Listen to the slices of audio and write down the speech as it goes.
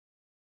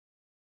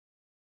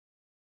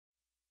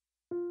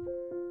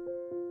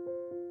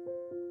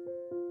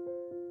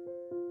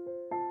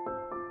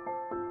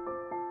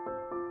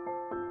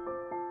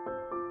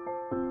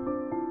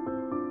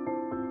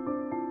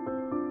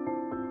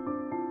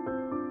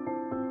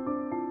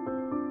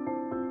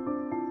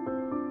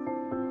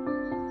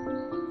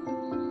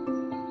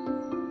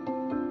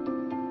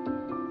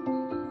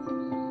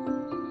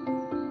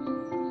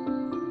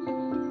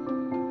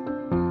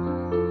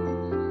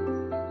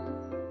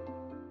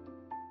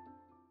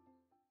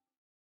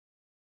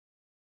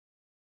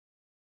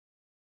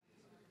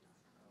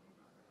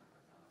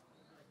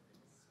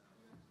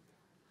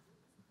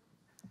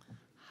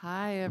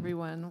Hi,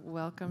 everyone.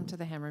 Welcome to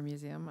the Hammer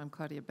Museum. I'm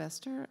Claudia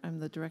Bester. I'm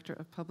the Director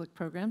of Public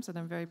Programs, and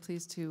I'm very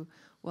pleased to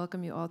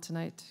welcome you all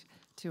tonight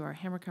to our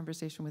Hammer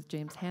conversation with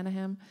James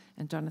Hannaham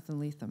and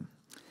Jonathan Lethem.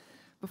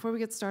 Before we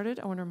get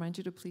started, I want to remind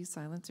you to please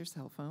silence your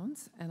cell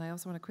phones, and I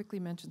also want to quickly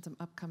mention some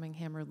upcoming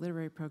Hammer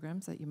literary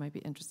programs that you might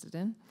be interested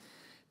in.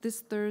 This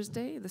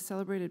Thursday, the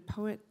celebrated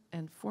poet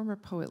and former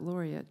poet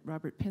laureate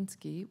Robert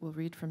Pinsky will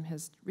read from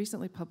his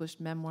recently published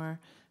memoir,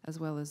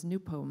 as well as new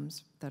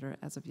poems that are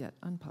as of yet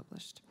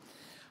unpublished.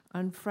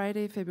 On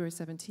Friday, February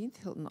 17th,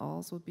 Hilton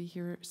Alls will be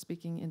here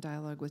speaking in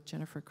dialogue with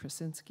Jennifer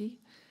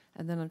Krasinski.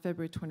 And then on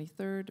February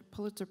 23rd,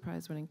 Pulitzer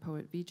Prize-winning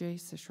poet Vijay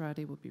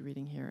Seshrati will be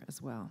reading here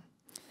as well.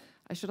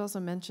 I should also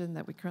mention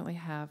that we currently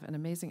have an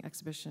amazing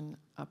exhibition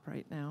up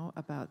right now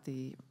about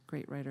the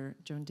great writer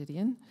Joan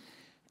Didion,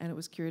 and it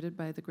was curated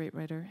by the great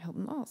writer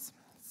Hilton Alls.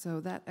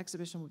 So that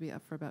exhibition will be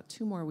up for about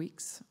 2 more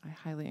weeks. I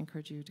highly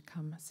encourage you to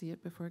come see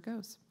it before it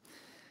goes.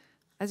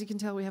 As you can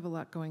tell, we have a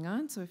lot going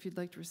on, so if you'd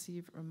like to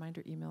receive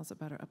reminder emails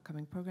about our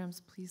upcoming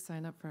programs, please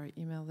sign up for our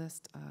email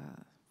list.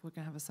 We're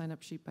going to have a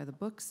sign-up sheet by the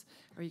books,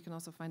 or you can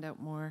also find out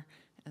more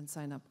and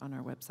sign up on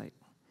our website.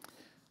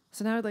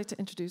 So now I'd like to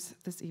introduce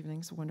this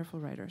evening's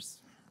wonderful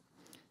writers.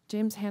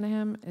 James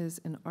Hannaham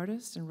is an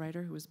artist and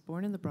writer who was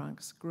born in the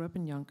Bronx, grew up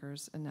in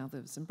Yonkers, and now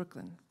lives in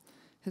Brooklyn.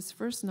 His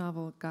first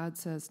novel, God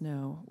Says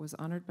No, was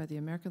honored by the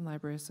American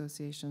Library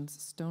Association's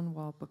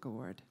Stonewall Book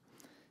Award.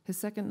 His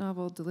second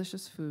novel,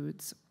 Delicious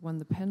Foods, won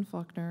the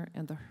Faulkner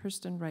and the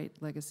Hurston Wright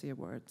Legacy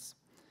Awards.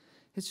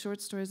 His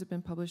short stories have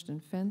been published in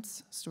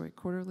Fence, Story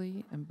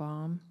Quarterly, and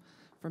Bomb.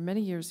 For many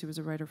years, he was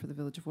a writer for the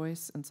Village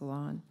Voice and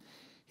Salon.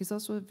 He's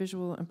also a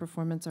visual and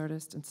performance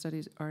artist and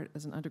studied art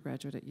as an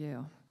undergraduate at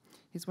Yale.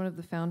 He's one of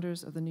the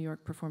founders of the New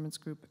York performance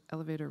group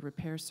Elevator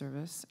Repair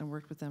Service and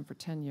worked with them for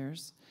 10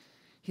 years.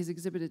 He's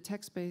exhibited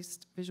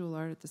text-based visual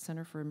art at the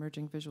Center for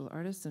Emerging Visual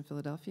Artists in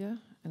Philadelphia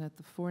and at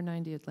the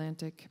 490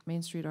 Atlantic,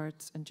 Main Street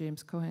Arts, and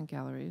James Cohan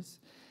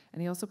Galleries.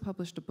 And he also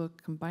published a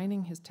book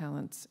combining his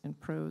talents in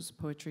prose,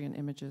 poetry, and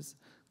images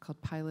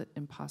called Pilot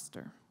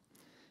Imposter.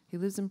 He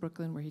lives in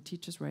Brooklyn, where he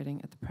teaches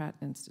writing at the Pratt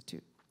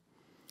Institute.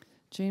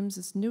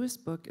 James's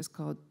newest book is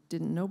called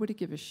Didn't Nobody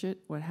Give a Shit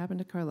What Happened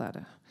to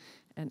Carlotta?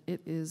 And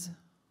it is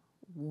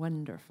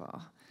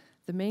wonderful.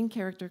 The main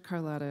character,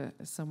 Carlotta,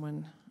 is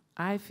someone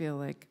I feel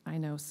like I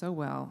know so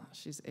well.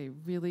 She's a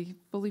really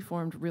fully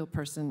formed real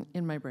person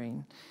in my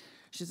brain.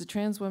 She's a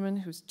trans woman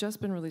who's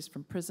just been released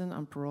from prison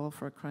on parole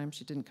for a crime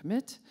she didn't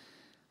commit.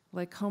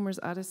 Like Homer's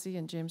Odyssey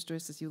and James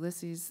Joyce's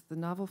Ulysses, the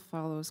novel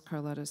follows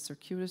Carlotta's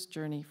circuitous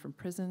journey from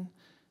prison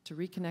to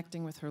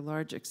reconnecting with her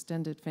large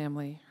extended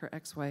family, her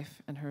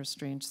ex-wife, and her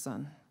estranged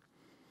son.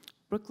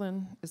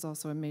 Brooklyn is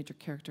also a major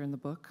character in the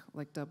book,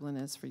 like Dublin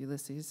is for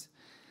Ulysses.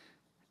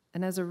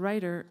 And as a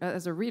reader,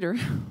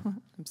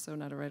 I'm so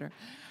not a writer,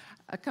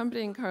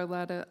 accompanying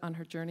Carlotta on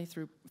her journey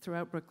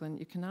throughout Brooklyn,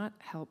 you cannot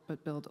help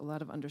but build a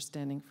lot of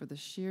understanding for the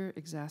sheer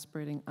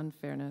exasperating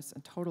unfairness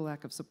and total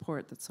lack of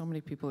support that so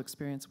many people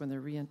experience when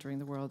they're re-entering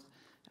the world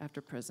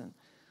after prison.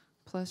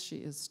 Plus, she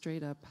is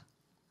straight up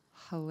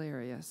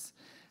hilarious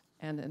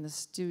and an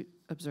astute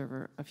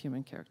observer of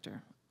human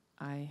character.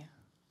 I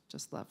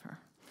just love her.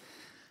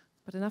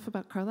 But enough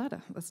about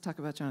Carlotta. Let's talk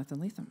about Jonathan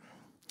Lethem.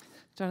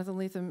 Jonathan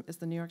Lethem is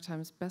the New York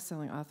Times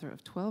bestselling author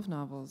of 12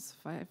 novels,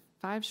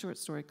 five short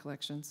story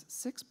collections,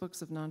 6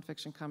 books of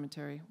nonfiction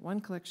commentary, 1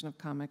 collection of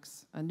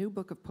comics, a new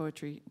book of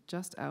poetry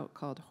just out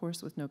called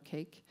Horse with No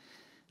Cake,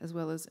 as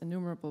well as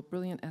innumerable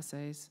brilliant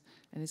essays,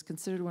 and he's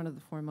considered one of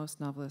the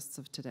foremost novelists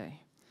of today.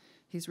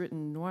 He's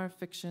written noir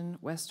fiction,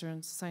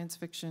 westerns, science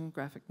fiction,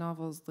 graphic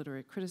novels,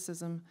 literary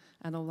criticism,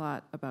 and a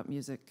lot about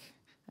music,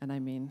 and I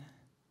mean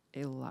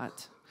a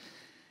lot.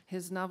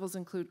 His novels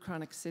include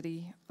Chronic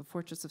City, The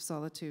Fortress of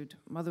Solitude,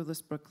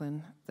 Motherless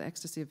Brooklyn, The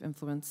Ecstasy of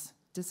Influence,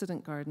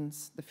 Dissident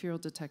Gardens, The Feral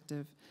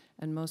Detective,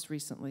 and most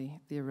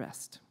recently, The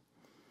Arrest.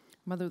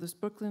 Motherless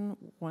Brooklyn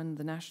won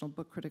the National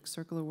Book Critics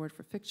Circle Award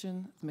for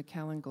Fiction, the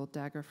Macallan Gold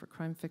Dagger for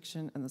Crime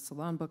Fiction, and the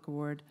Salon Book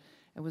Award,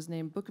 and was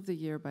named Book of the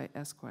Year by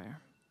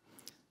Esquire.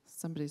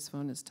 Somebody's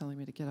phone is telling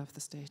me to get off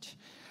the stage.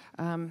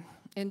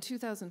 In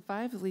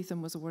 2005,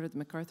 Lethem was awarded the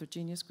MacArthur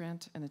Genius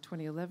Grant, and in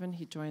 2011,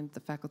 he joined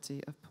the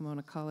faculty of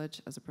Pomona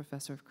College as a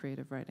professor of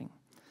creative writing.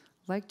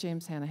 Like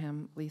James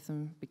Hannaham,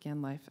 Lethem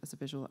began life as a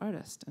visual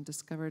artist and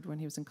discovered when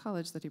he was in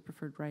college that he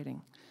preferred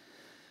writing.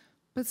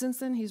 But since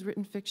then, he's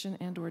written fiction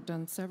and/or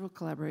done several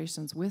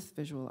collaborations with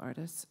visual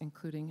artists,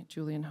 including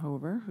Julian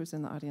Hover, who's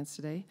in the audience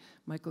today,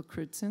 Michael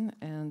Crutzen,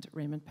 and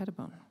Raymond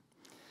Pettibone.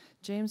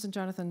 James and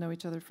Jonathan know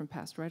each other from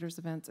past writers'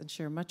 events and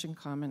share much in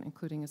common,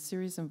 including a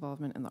serious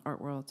involvement in the art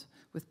world,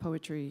 with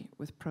poetry,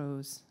 with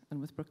prose,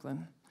 and with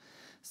Brooklyn.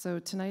 So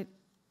tonight,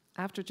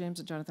 after James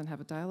and Jonathan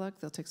have a dialogue,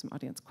 they'll take some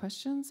audience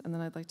questions, and then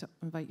I'd like to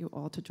invite you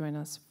all to join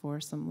us for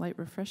some light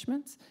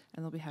refreshments,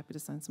 and they'll be happy to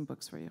sign some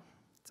books for you.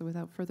 So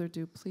without further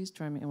ado, please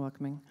join me in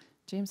welcoming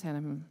James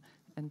Hannaham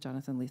and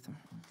Jonathan Lethem.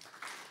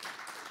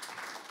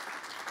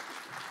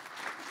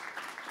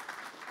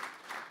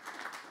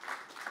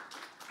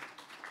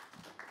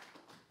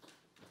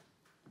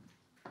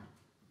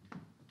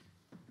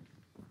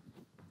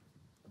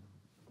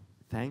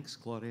 Thanks,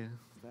 Claudia.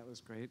 That was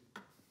great.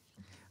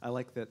 I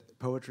like that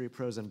poetry,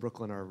 prose, and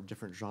Brooklyn are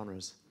different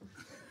genres.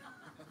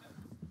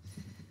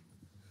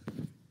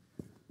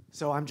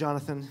 So I'm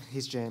Jonathan,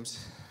 he's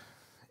James.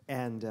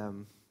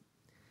 And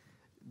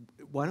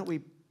why don't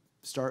we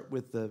start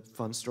with the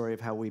fun story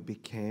of how we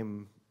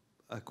became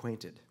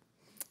acquainted?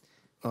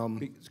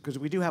 Because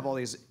we do have all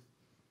these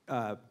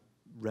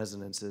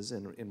resonances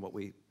in what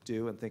we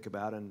do and think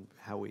about and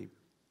how we,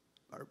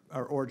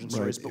 our origin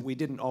stories, but we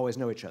didn't always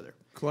know each other.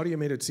 Claudia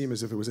made it seem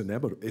as if it was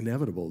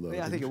inevitable, though.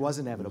 Yeah, I think it was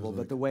inevitable,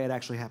 but the way it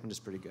actually happened is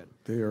pretty good.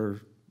 They are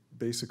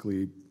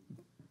basically,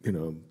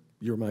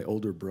 you're my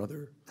older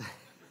brother.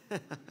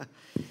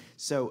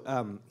 So,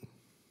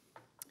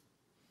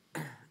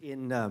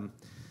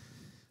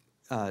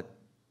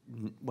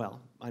 well,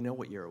 I know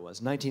what year it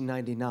was,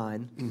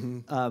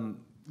 1999.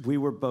 We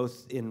were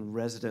both in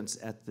residence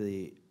at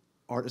the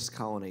artist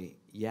colony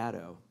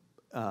Yaddo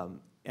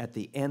at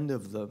the end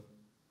of the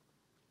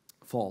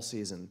fall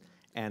season,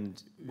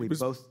 and we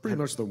both pretty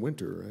much the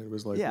winter, right? It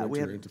was like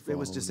winter into fall. It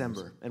was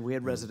December, and we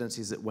had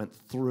residencies that went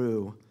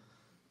through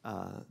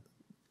the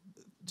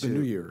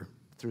new year.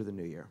 Through the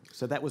new year.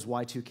 So that was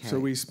Y2K. So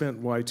we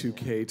spent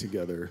Y2K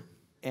together.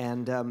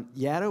 And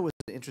Yaddo was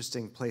an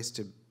interesting place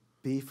to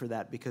be for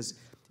that, because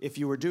if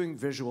you were doing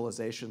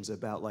visualizations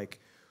about like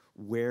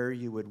where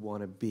you would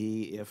want to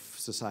be if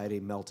society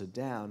melted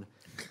down,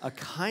 a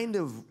kind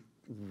of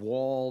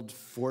walled,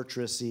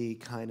 fortressy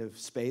kind of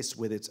space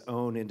with its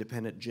own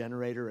independent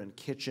generator and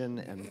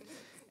kitchen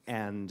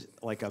and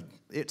like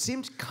it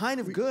seemed kind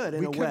of good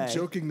in a way. We kept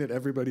joking that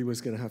everybody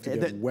was going to have to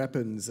get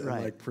weapons and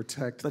like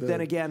protect but then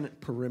again,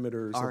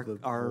 perimeters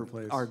of the whole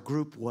place. Our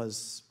group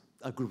was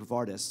a group of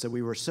artists, so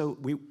we were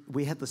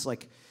we had this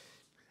like.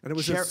 And it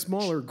was a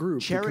smaller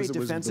group. Cherry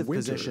defensive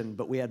position,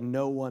 but we had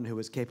no one who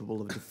was capable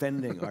of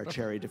defending our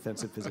cherry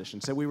defensive position.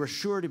 So we were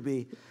sure to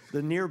be,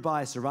 the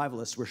nearby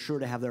survivalists were sure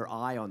to have their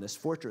eye on this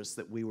fortress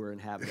that we were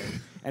inhabiting,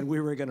 and we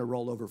were going to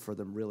roll over for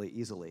them really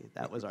easily.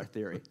 That was our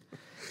theory.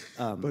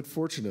 But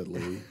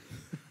fortunately,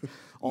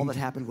 all that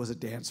happened was a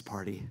dance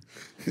party.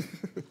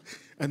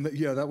 And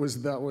that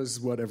was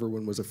what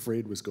everyone was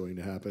afraid was going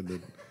to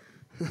happen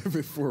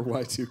before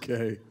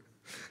Y2K,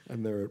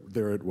 and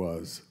there it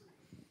was.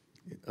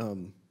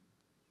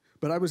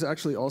 But I was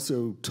actually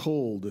also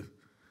told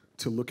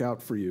to look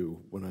out for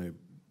you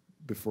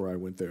before I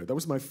went there. That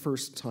was my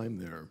first time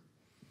there,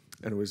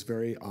 and it was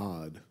very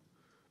odd,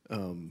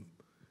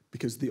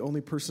 because the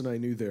only person I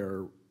knew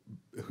there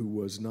who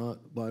was not,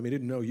 well, I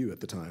didn't know you at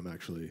the time,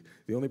 actually.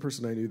 The only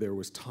person I knew there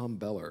was Tom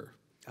Beller.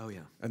 Oh, yeah.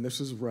 And this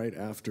was right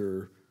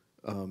after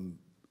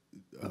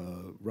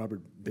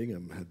Robert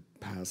Bingham had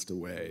passed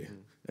away,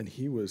 and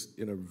he was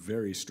in a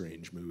very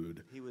strange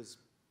mood. He was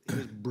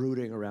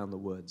brooding around the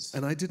woods.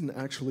 And I didn't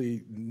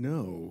actually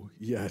know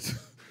yet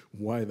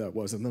why that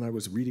was. And then I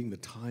was reading the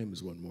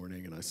Times one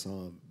morning, and I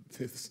saw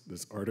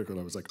this article,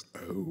 and I was like,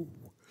 oh.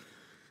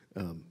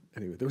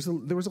 Anyway,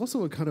 there was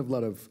also a kind of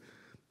lot of,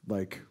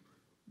 like,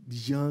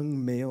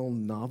 young male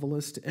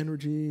novelist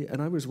energy,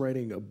 and I was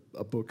writing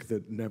a book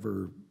that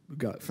never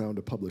found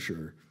a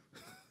publisher.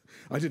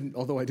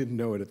 Although I didn't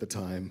know it at the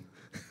time.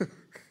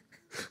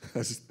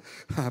 As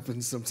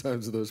happens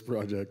sometimes with those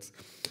projects.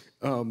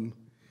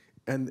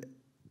 And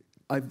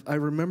I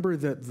remember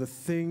that the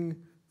thing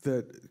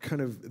that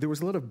there was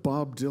a lot of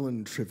Bob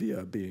Dylan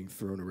trivia being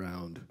thrown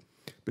around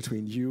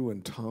between you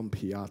and Tom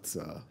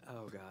Piazza.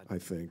 Oh, God. I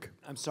think.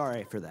 I'm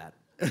sorry for that.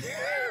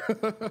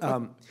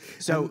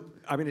 So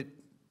I'm going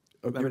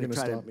to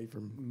try to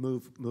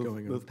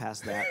move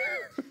past that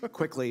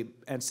quickly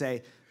and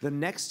say the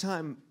next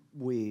time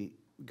we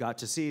got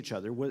to see each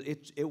other,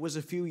 it was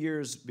a few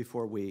years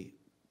before we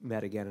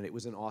met again, and it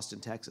was in Austin,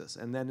 Texas.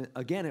 And then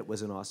again it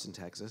was in Austin,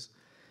 Texas.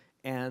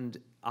 And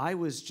I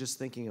was just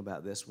thinking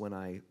about this when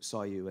I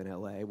saw you in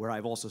LA, where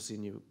I've also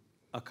seen you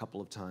a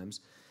couple of times,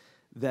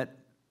 that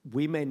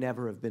we may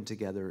never have been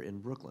together in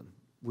Brooklyn.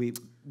 We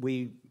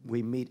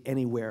meet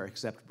anywhere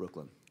except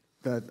Brooklyn.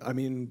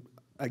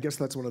 I guess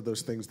that's one of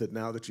those things that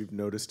now that you've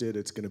noticed it,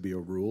 it's going to be a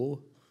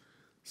rule.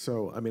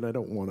 So, I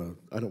don't want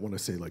to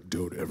say like,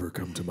 don't ever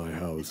come to my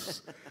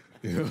house,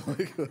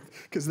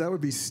 because that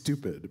would be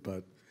stupid.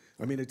 But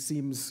it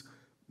seems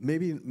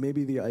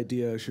maybe the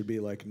idea should be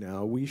like,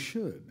 now we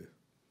should.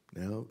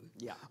 Now,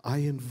 I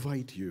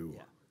invite you.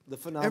 Yeah. The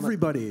phenomenon.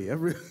 Everybody.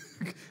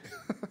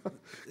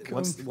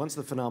 Once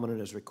the phenomenon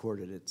is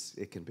recorded,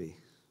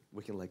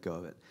 we can let go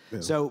of it. Yeah.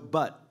 So,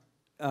 but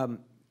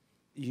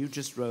you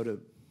just wrote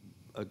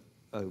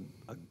a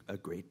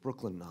great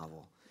Brooklyn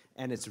novel,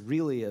 and it's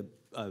really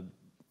a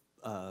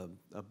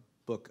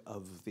book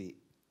of the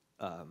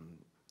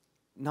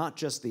not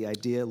just the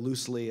idea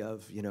loosely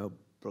of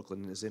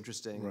Brooklyn is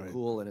interesting and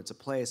cool and it's a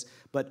place,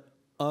 but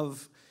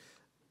of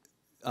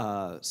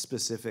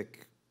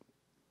specific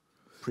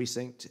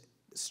precinct,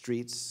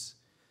 streets,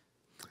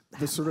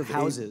 the sort of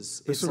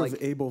houses. The sort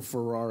of Abel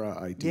Ferrara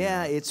idea.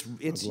 Yeah, it's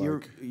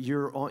you're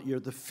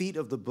the feet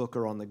of the book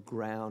are on the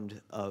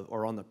ground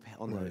or on the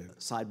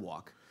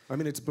sidewalk.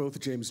 It's both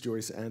James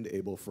Joyce and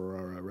Abel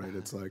Ferrara, right?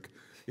 It's like,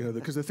 You know,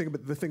 because the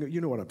thing,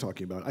 you know what I'm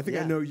talking about. I think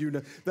I know you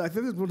know. I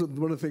think that's one of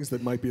the things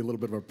that might be a little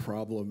bit of a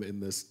problem in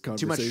this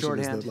conversation. Too much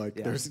shorthand. Is that, like,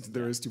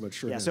 there is too much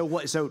shorthand.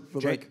 Yeah. So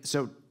Jake,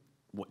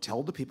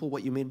 tell the people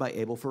what you mean by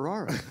Abel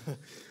Ferrara.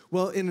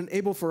 Well, in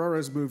Abel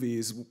Ferrara's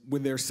movies,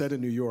 when they're set in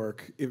New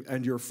York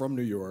and you're from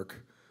New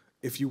York,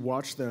 if you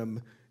watch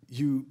them,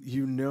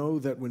 you know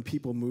that when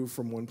people move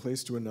from one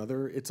place to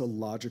another, it's a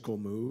logical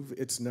move.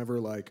 It's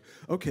never like,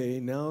 okay,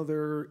 now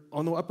they're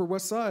on the Upper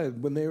West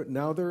Side.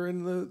 Now they're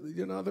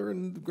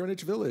in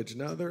Greenwich Village.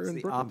 Now they're in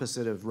the Brooklyn.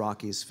 Opposite of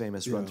Rocky's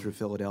famous run through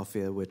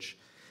Philadelphia, which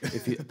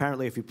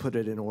apparently if you put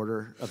it in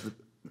order of the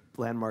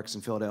landmarks in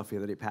Philadelphia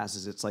that he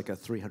passes, it's like a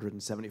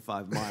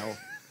 375-mile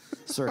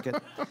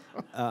circuit.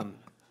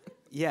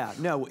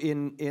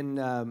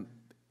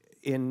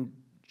 In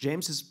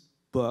James's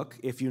book,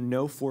 if you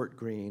know Fort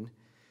Greene,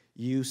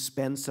 you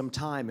spend some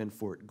time in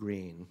Fort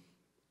Greene.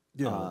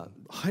 Yeah,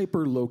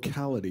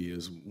 hyper-locality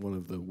is one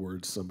of the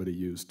words somebody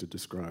used to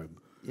describe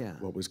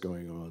what was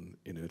going on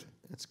in it.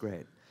 That's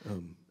great.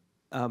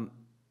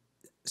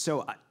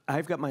 So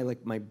I've got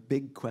my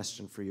big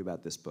question for you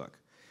about this book.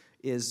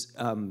 Is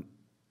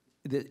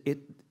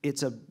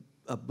it's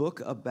a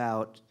book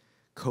about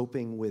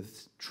coping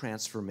with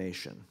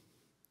transformation.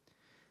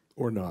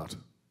 Or not.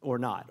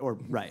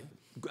 Right.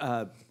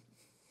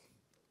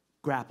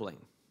 Grappling,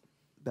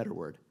 better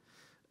word,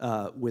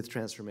 with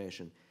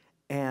transformation.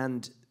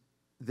 And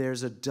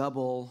there's a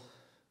double,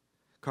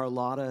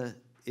 Carlotta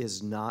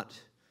is not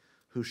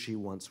who she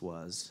once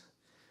was,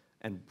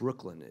 and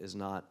Brooklyn is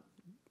not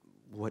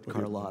what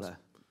Carlotta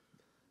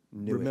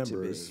knew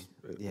remembers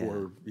it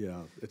to be.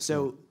 It's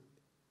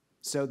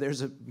so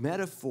there's a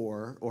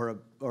metaphor or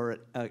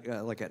a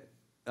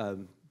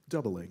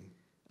doubling.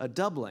 A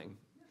doubling,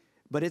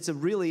 but it's a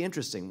really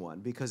interesting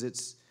one because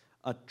it's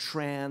a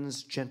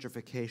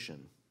trans-gentrification.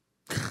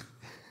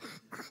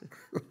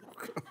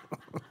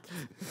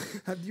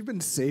 Have you been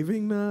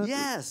saving that?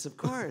 Yes, of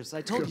course.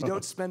 I told you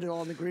don't spend it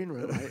all in the green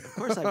room. Of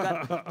course,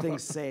 I've got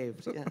things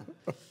saved. Yeah.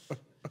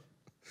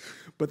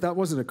 But that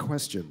wasn't a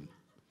question.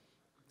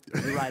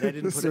 You're right. I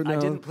didn't put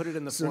it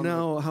in the form. So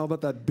now, how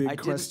about that big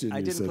question?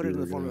 I didn't put it in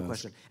the form of a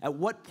question. At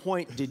what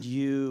point did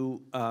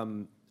you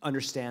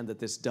understand that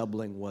this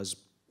doubling was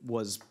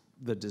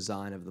the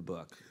design of the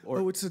book?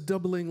 It's a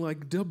doubling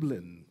like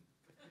Dublin.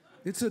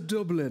 It's a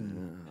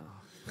Dublin. Oh.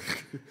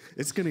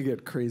 It's going to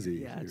get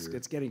crazy. Yeah,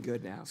 it's getting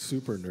good now.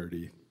 Super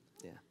nerdy.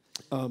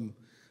 Yeah.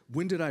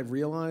 When did I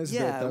realize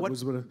that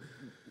was what?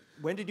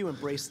 When did you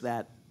embrace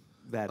that?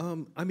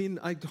 I mean,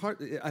 I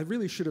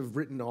really should have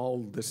written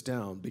all this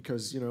down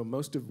because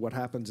most of what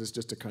happens is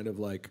just a kind of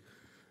like,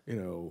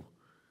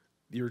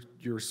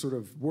 you're sort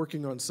of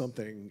working on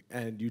something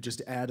and you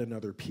just add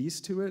another piece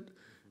to it.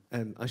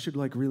 And I should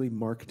really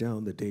mark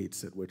down the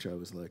dates at which I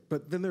was like,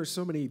 but then there's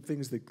so many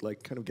things that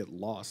kind of get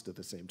lost at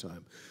the same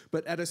time.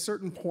 But at a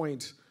certain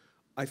point,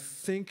 I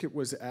think it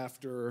was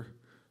after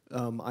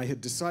I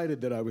had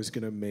decided that I was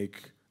going to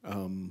make,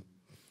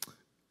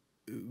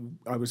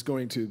 I was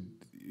going to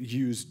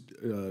use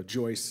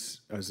Joyce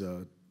as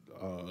I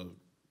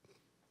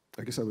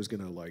guess I was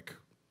going to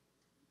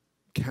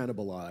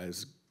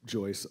cannibalize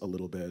Joyce a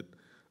little bit.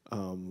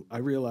 I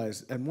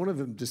realized, and one of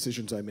the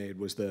decisions I made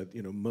was that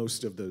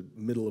most of the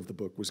middle of the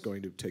book was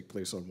going to take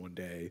place on one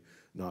day,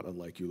 not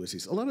unlike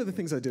Ulysses. A lot of the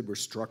things I did were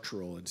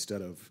structural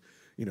instead of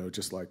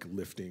just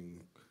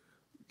lifting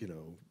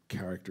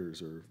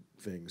characters or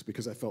things,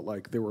 because I felt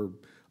like there were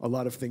a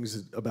lot of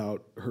things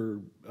about her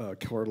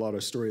Carlotta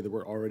story that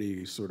were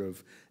already sort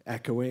of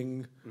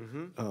echoing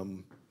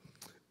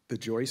the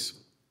Joyce.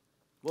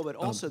 Well, but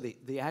also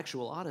the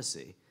actual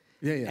Odyssey.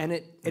 Yeah. And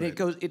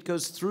it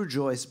goes through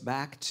Joyce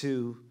back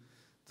to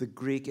the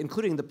Greek,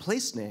 including the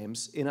place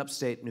names in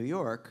upstate New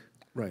York,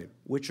 right?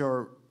 Which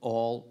are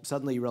all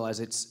suddenly you realize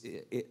it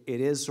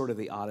is sort of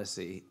the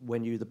Odyssey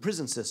when the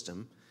prison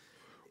system,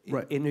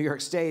 right, in New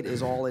York State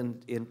is all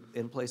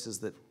in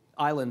places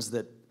islands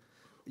that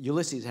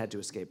Ulysses had to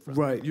escape from.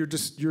 Right. You're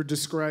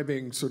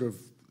describing sort of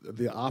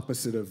the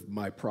opposite of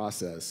my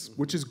process,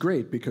 which is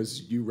great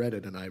because you read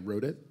it and I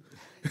wrote it.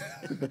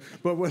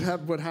 But what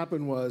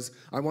happened was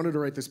I wanted to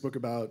write this book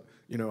about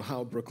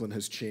how Brooklyn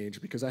has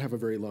changed because I have a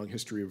very long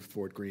history of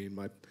Fort Greene.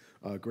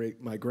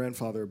 My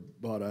grandfather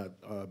bought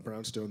a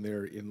brownstone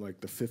there in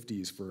the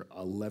 50s for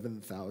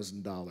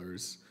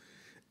 $11,000,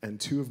 and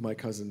two of my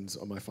cousins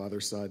on my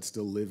father's side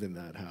still live in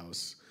that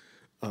house.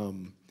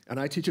 And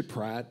I teach at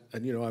Pratt,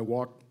 and I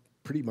walk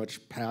pretty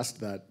much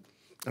past that,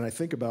 and I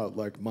think about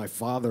my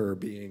father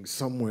being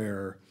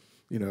somewhere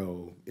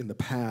in the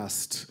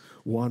past,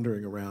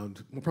 wandering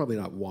around. Well, probably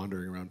not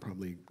wandering around,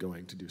 probably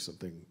going to do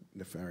something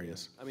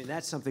nefarious. I mean,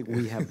 that's something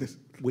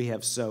we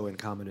have so in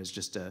common as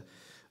just a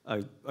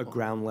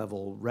ground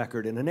level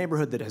record in a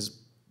neighborhood that has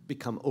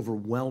become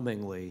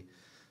overwhelmingly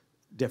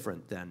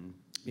different than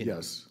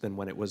than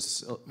when it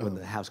was when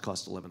the house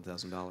cost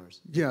 $11,000.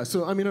 Yeah,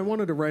 so I mean, I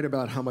wanted to write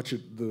about how much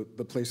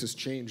the place has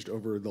changed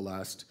over the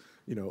last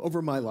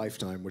over my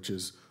lifetime, which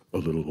is a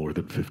little more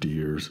than 50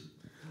 years.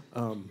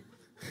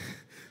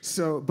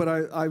 So, but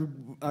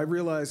I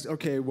realized,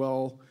 okay,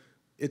 well,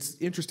 it's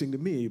interesting to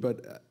me,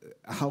 but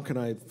how can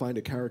I find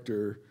a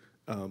character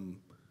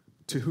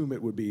to whom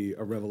it would be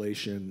a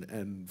revelation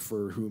and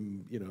for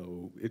whom,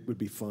 it would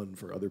be fun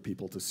for other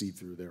people to see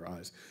through their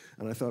eyes?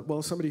 And I thought,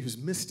 well, somebody who's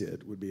missed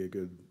it would be a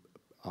good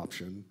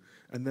option.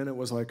 And then it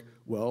was like,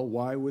 well,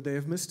 why would they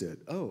have missed it?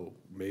 Oh,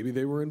 maybe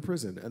they were in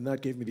prison. And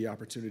that gave me the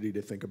opportunity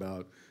to think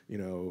about,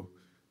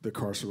 the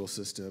carceral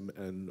system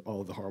and all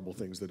of the horrible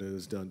things that it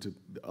has done to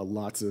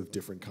lots of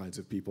different kinds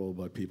of people,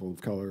 but people of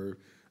color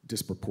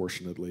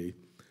disproportionately.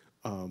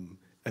 And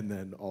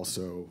then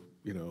also,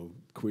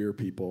 queer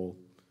people.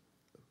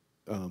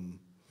 And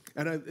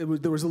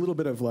there was a little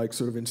bit of like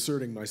sort of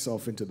inserting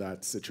myself into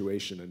that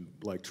situation and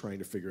like trying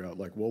to figure out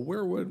like, well,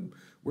 where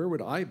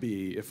would I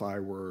be if I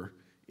were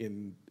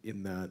in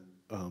that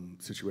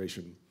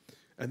situation?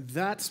 And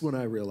that's when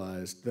I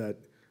realized that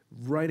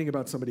writing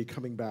about somebody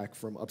coming back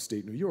from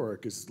upstate New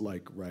York is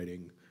like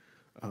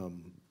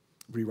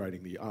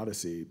rewriting the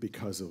Odyssey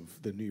because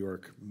of the New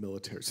York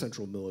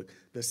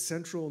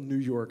Central New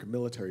York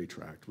Military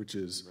Tract, which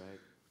is. Right.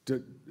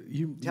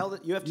 You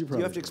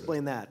have to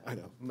explain that. I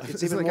know.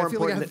 It's even more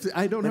important.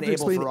 I don't have to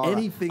explain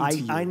anything to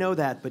you. I know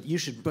that, but you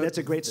should. That's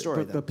a great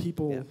story. But the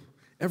people,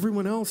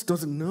 everyone else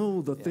doesn't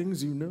know the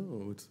things you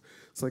know.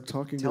 It's like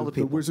talking to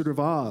the Wizard of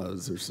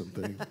Oz or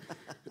something.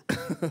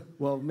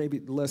 Well, maybe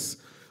less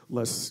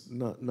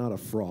not a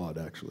fraud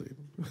actually.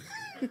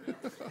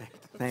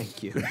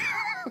 Thank you.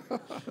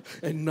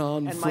 And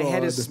non-fraud. And my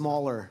head is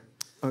smaller.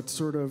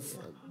 Sort of.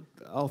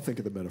 I'll think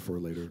of the metaphor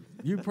later.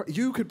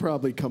 You could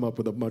probably come up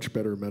with a much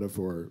better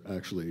metaphor,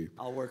 actually.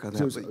 I'll work on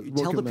that.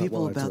 But tell the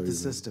people about the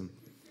system.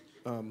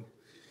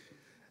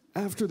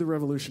 After the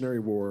Revolutionary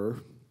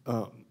War,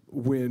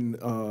 when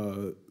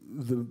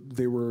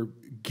they were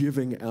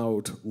giving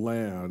out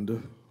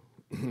land,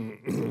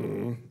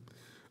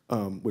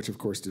 which of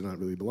course did not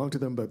really belong to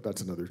them, but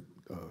that's another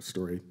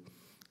story,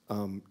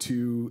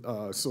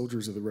 to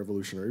soldiers of the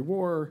Revolutionary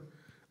War.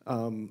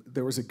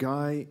 There was a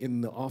guy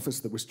in the office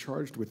that was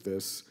charged with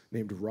this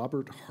named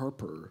Robert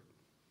Harper,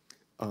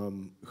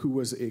 who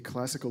was a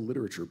classical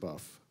literature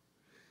buff.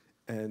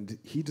 And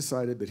he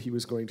decided that he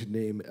was going to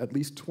name at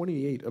least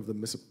 28 of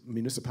the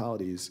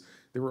municipalities.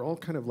 They were all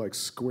kind of like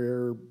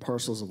square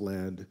parcels of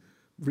land,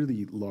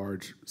 really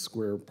large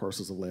square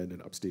parcels of land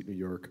in upstate New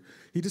York.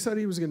 He decided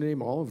he was going to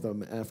name all of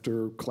them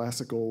after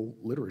classical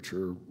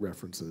literature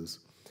references.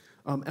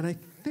 And I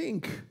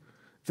think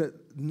that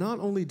not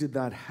only did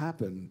that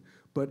happen,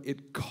 but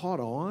it caught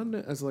on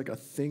as like a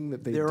thing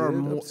that they did.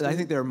 I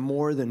think there are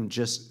more than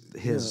just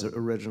his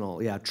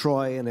original. Yeah,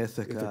 Troy and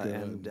Ithaca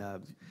and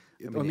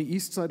on the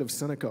east side of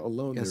Seneca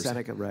alone, there's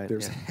Seneca, right?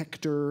 There's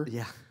Hector.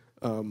 Yeah.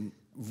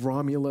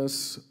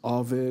 Romulus,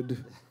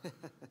 Ovid.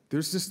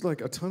 There's just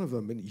like a ton of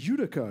them, and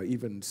Utica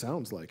even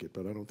sounds like it,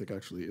 but I don't think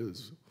actually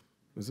is.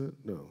 Is it?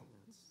 No.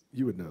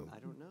 You would know. I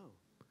don't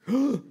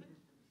know.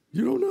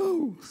 You don't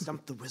know.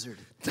 Stump the wizard.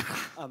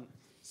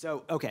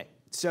 So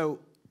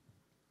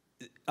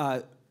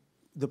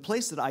the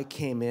place that I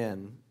came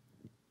in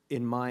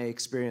my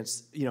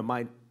experience,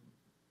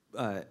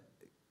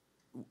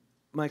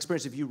 my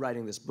experience of you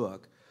writing this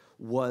book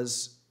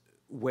was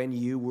when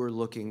you were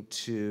looking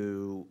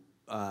to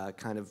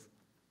kind of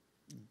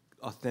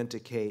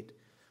authenticate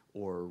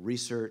or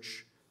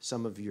research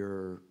some of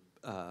your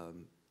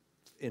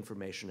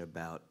information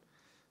about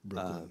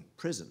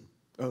prison.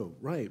 Oh,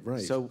 right.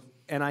 So,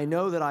 and I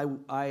know that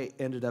I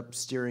ended up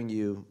steering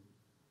you.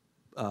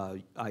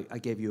 I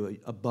gave you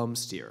a bum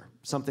steer,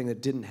 something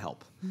that didn't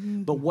help.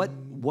 But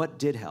what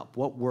did help?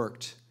 What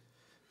worked?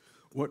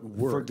 What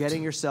worked? For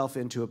getting yourself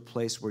into a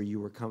place where you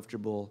were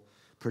comfortable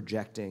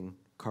projecting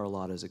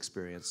Carlotta's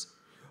experience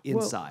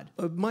inside.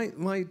 Well,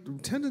 my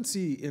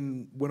tendency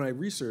when I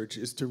research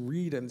is to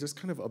read and just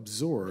kind of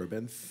absorb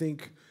and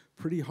think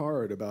pretty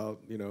hard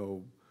about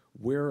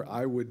where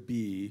I would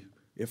be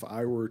if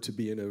I were to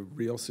be in a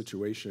real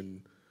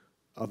situation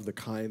of the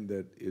kind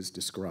that is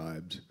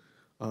described.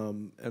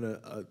 And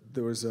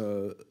there was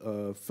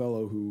a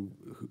fellow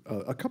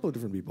a couple of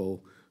different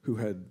people who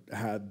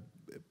had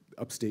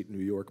upstate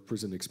New York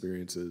prison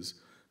experiences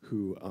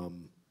who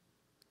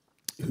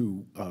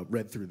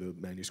read through the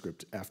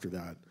manuscript after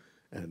that,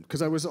 and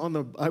because I was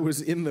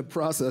in the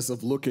process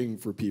of looking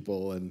for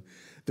people, and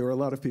there were a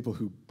lot of people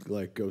who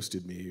like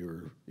ghosted me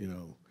or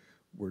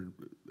were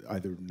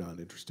either not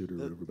interested or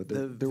whatever.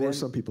 But there were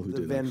some people who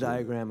did. The Venn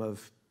diagram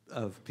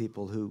of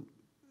people who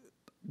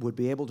would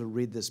be able to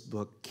read this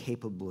book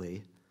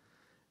capably,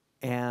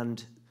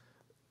 and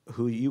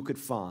who you could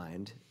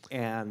find,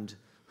 and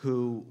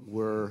who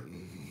were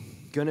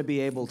going to be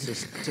able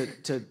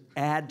to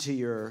add to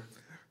your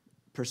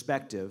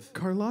perspective.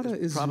 Carlotta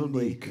is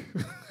probably unique.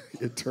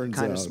 It turns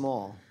out kind of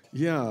small.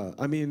 Yeah,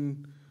 I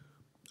mean,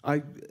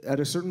 at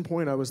a certain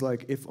point I was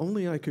like, if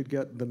only I could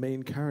get the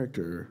main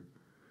character.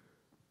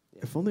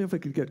 If only if I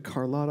could get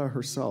Carlotta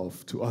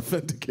herself to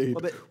authenticate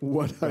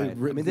what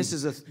I've written. I mean, this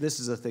is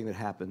a thing that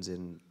happens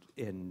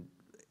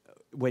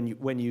when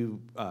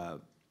you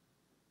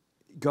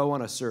go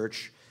on a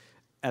search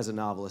as a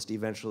novelist.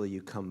 Eventually,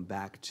 you come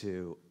back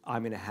to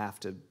I'm going to have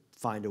to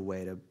find a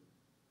way to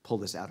pull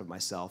this out of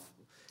myself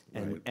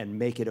and, Right. and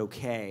make it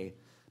okay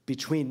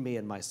between me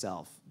and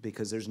myself,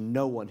 because there's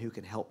no one who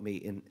can help me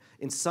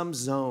in some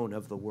zone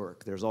of the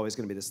work. There's always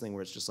going to be this thing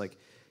where it's just like,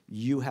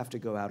 you have to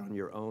go out on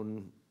your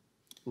own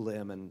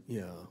limb and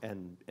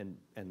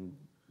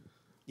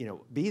you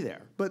know, be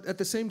there. But at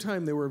the same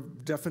time, there were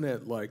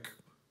definite, like,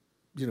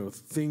 you know,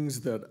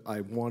 things that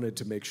I wanted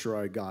to make sure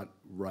I got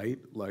right,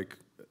 like,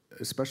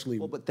 especially...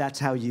 Well, but that's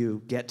how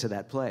you get to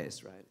that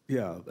place, right?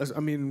 Yeah, I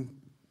mean,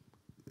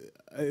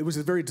 it was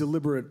a very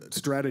deliberate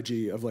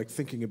strategy of, like,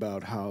 thinking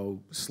about how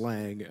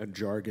slang and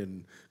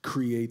jargon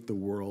create the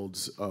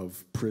worlds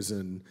of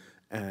prison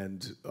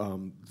and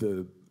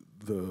the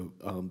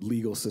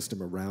legal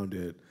system around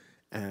it.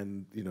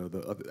 And, you know,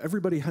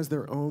 everybody has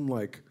their own,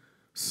 like,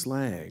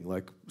 slang.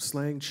 Like,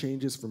 slang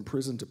changes from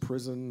prison to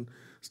prison.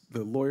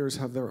 The lawyers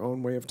have their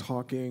own way of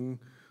talking.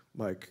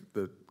 Like,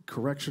 the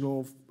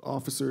correctional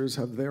officers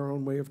have their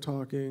own way of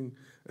talking.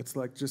 It's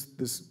like just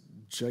this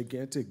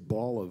gigantic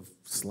ball of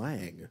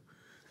slang.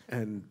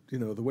 And, you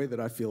know, the way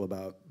that I feel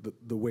about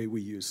the way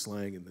we use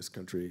slang in this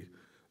country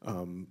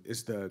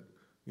is that,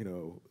 you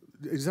know,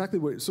 exactly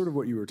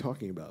what you were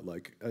talking about.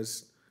 Like,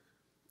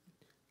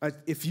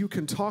 if you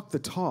can talk the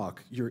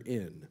talk, you're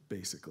in,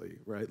 basically,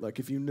 right? Like,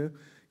 if you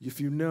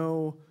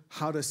know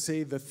how to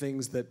say the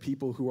things that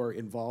people who are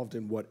involved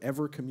in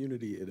whatever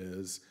community it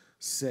is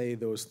say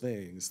those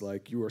things,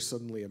 like, you are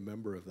suddenly a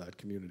member of that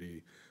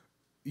community.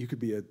 You could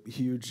be a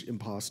huge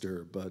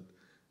imposter, but,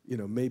 you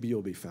know, maybe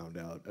you'll be found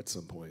out at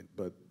some point.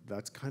 But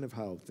that's kind of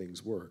how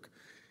things work.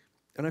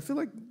 And I feel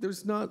like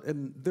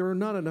there are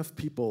not enough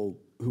people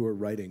who are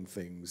writing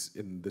things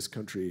in this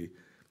country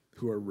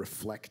who are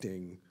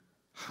reflecting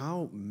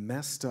how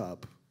messed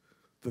up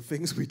the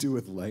things we do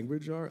with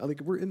language are.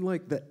 Like, we're in,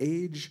 like, the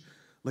age,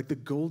 like, the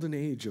golden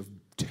age of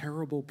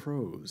terrible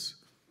prose.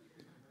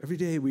 Every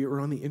day we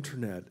are on the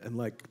internet, and,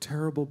 like,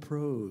 terrible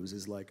prose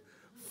is, like,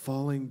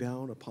 falling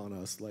down upon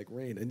us like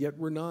rain, and yet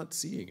we're not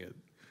seeing it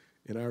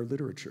in our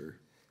literature.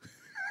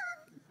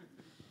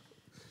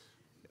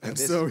 And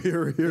so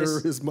here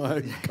is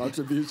my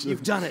contribution.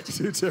 You've done it.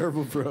 To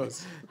terrible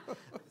prose.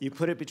 You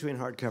put it between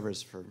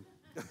hardcovers for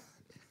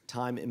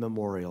time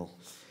immemorial.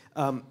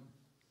 I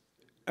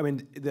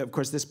mean, of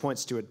course, this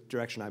points to a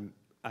direction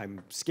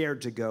I'm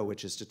scared to go,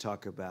 which is to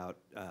talk about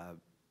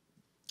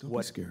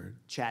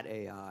chat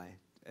AI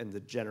and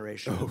the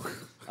generation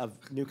of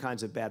new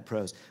kinds of bad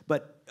prose.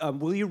 But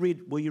will you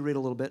read a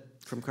little bit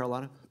from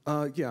Carlotta?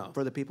 Yeah.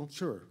 For the people?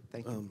 Sure.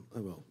 Thank you. I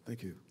will.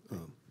 Thank you.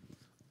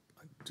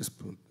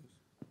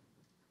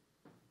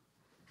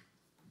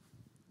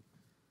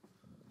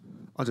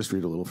 I'll just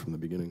read a little from the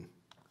beginning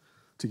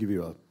to give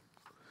you a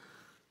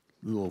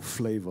little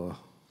flavor.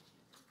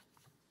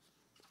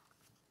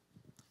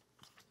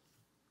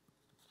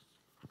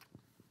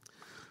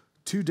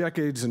 Two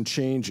decades and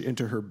change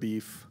into her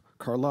beef,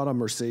 Carlotta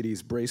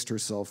Mercedes braced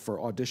herself for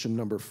audition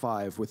number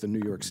 5 with the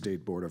New York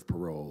State Board of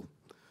Parole.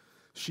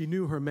 She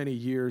knew her many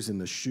years in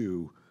the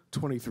shoe,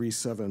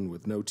 23/7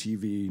 with no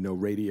TV, no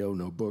radio,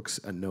 no books,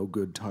 and no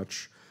good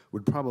touch,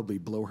 would probably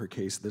blow her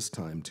case this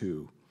time,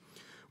 too.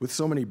 With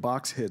so many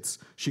box hits,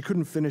 she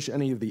couldn't finish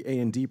any of the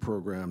A&D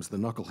programs the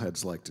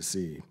knuckleheads like to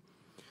see.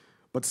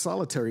 But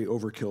solitary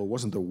overkill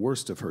wasn't the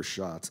worst of her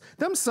shots.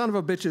 Them son of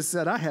a bitches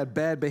said I had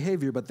bad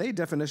behavior, but they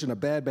definition of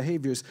bad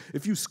behavior is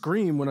if you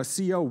scream when a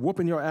CO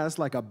whooping your ass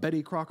like a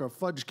Betty Crocker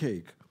fudge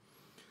cake.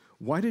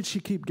 Why did she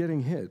keep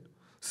getting hit?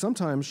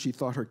 Sometimes she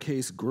thought her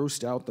case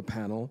grossed out the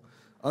panel.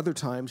 Other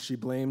times she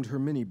blamed her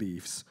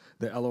mini-beefs,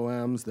 the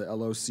LOMs, the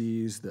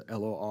LOCs, the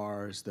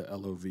LORs, the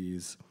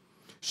LOVs.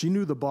 She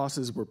knew the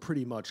bosses were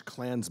pretty much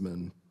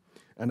Klansmen,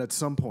 and at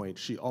some point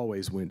she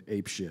always went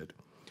apeshit.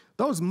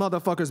 Those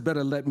motherfuckers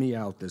better let me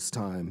out this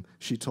time,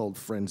 she told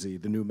Frenzy,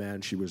 the new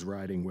man she was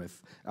riding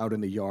with, out in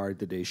the yard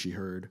the day she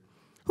heard.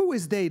 Who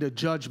is they to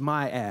judge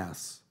my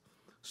ass?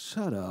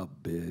 Shut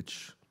up,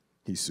 bitch,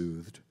 he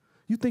soothed.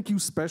 You think you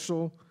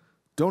special?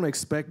 Don't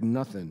expect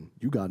nothing.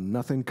 You got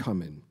nothing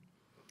coming.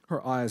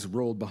 Her eyes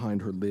rolled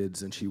behind her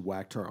lids and she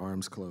whacked her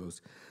arms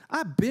closed.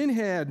 I been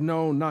had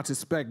known not to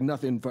expect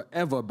nothing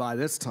forever by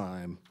this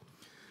time.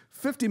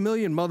 50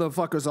 million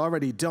motherfuckers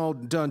already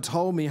done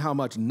told me how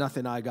much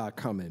nothing I got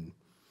coming.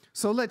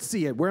 So let's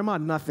see it. Where my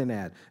nothing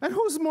at? And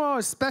who's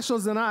more special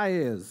than I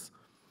is?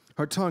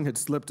 Her tongue had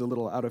slipped a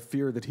little out of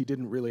fear that he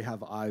didn't really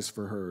have eyes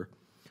for her,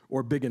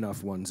 or big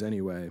enough ones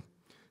anyway.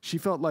 She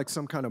felt like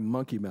some kind of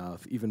monkey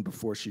mouth even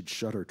before she'd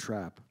shut her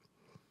trap.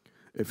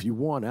 If you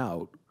want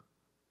out,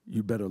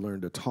 you better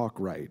learn to talk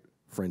right,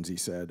 Frenzy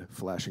said,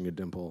 flashing a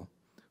dimple.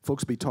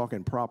 Folks be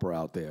talking proper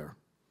out there.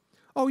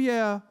 Oh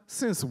yeah,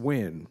 since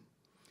when?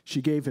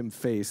 She gave him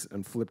face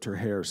and flipped her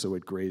hair so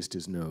it grazed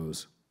his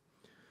nose.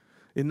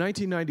 In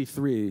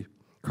 1993,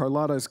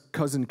 Carlotta's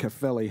cousin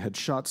Caffelli had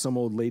shot some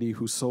old lady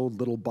who sold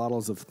little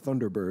bottles of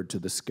Thunderbird to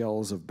the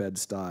skells of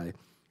Bed-Stuy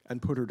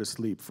and put her to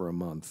sleep for a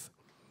month.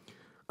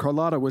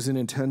 Carlotta was in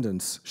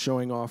attendance,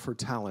 showing off her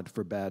talent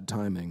for bad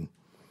timing.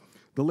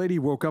 The lady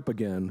woke up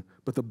again,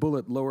 but the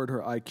bullet lowered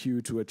her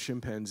IQ to a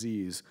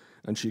chimpanzee's,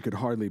 and she could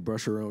hardly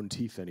brush her own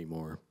teeth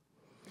anymore.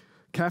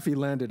 Caffey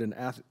landed in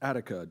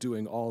Attica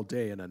doing all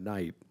day and a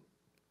night.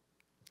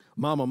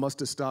 Mama must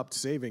have stopped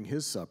saving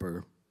his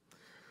supper.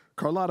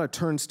 Carlotta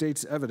turned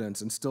state's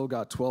evidence and still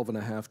got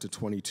 12.5 to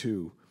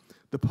 22.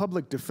 The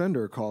public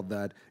defender called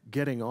that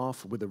getting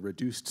off with a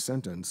reduced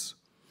sentence.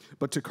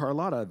 But to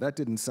Carlotta, that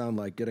didn't sound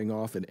like getting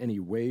off in any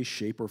way,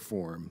 shape, or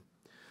form.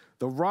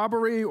 The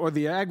robbery or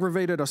the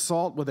aggravated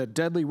assault with a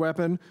deadly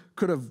weapon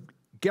could have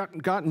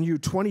gotten you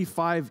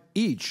 25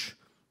 each,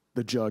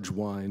 the judge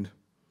whined.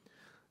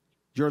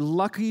 You're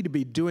lucky to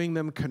be doing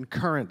them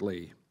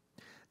concurrently.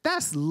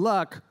 That's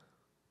luck,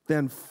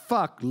 then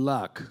fuck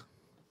luck.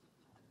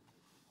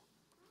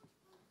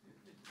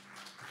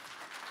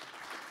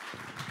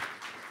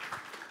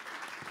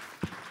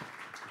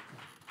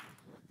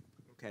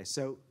 Okay,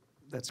 so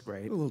that's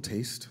great. A little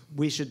taste.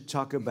 We should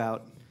talk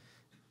about,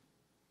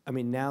 I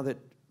mean, now that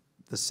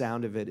the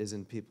sound of it is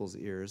in people's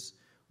ears,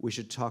 we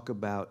should talk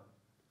about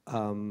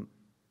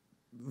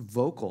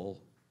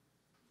vocal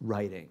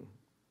writing.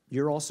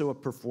 You're also a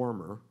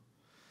performer.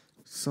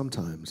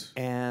 Sometimes.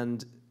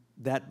 And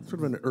that...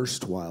 Sort of an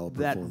erstwhile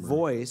performer. That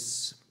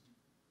voice,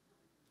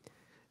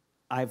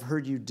 I've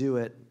heard you do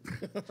it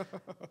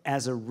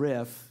as a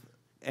riff,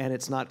 and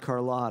it's not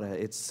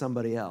Carlotta, it's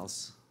somebody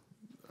else.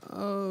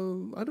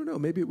 I don't know.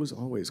 Maybe it was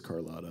always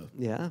Carlotta.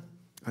 Yeah?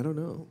 I don't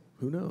know.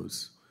 Who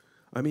knows?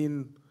 I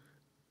mean,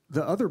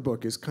 the other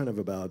book is kind of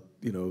about,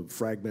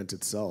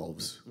 fragmented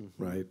selves,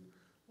 right?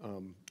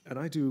 And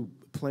I do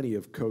plenty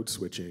of code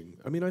switching.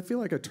 I mean, I feel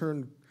like I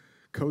turned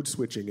code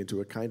switching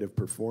into a kind of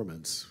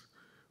performance,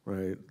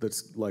 right?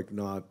 That's like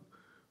not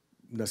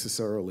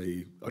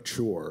necessarily a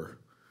chore.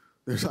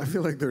 I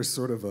feel like there's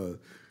sort of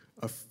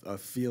a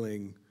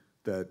feeling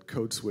that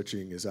code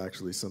switching is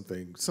actually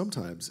something,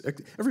 sometimes,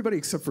 everybody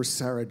except for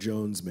Sarah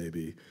Jones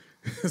maybe,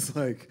 is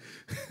like,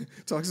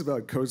 talks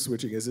about code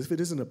switching as if it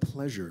isn't a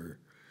pleasure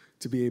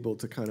to be able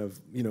to kind of,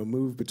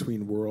 move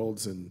between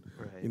worlds and,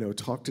 right.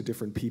 Talk to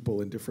different people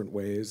in different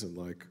ways and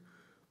like,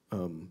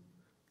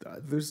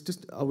 there's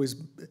just always,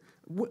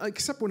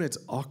 except when it's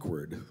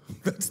awkward.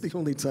 That's the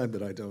only time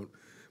that I don't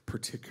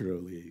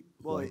particularly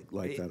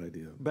like that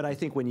idea. But I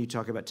think when you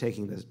talk about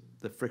taking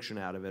the friction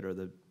out of it or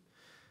the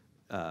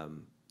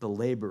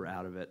labor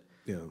out of it,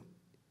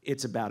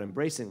 it's about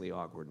embracing the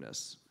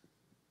awkwardness,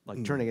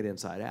 like turning it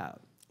inside out.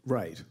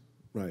 Right.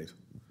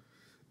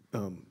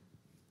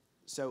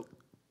 So,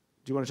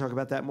 do you want to talk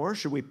about that more?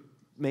 Should we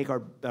make our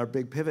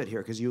big pivot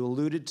here? Because you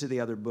alluded to the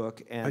other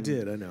book, and I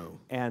did. I know.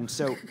 And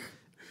so,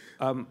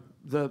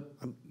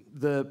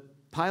 the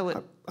pilot.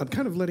 I'm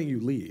kind of letting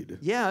you lead.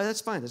 Yeah, that's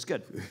fine. That's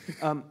good.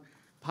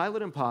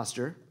 Pilot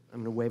Imposter. I'm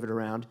going to wave it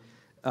around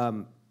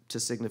to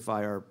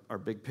signify our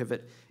big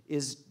pivot.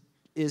 Is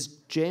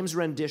James'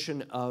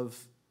 rendition of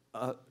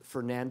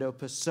Fernando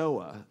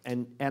Pessoa,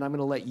 and I'm going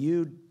to let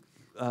you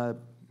all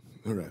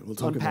right, we'll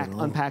talk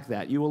unpack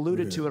that. You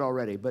alluded to it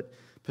already, but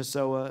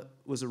Pessoa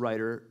was a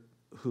writer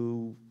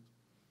who,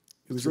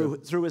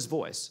 through his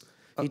voice,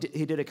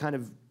 he did a kind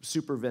of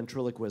super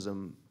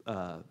ventriloquism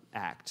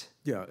act.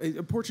 Yeah,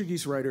 a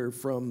Portuguese writer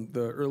from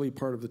the early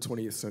part of the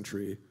 20th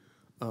century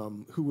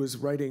who was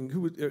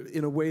writing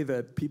in a way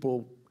that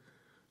people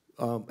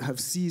have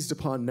seized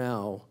upon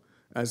now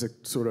as a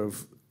sort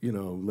of,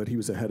 that he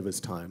was ahead of his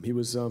time.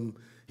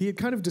 He had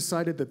kind of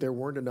decided that there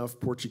weren't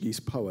enough Portuguese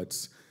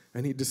poets,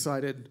 and he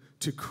decided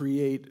to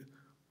create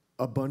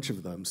a bunch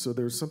of them. So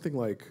there's something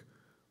like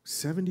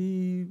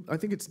 70, I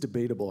think it's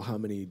debatable how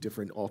many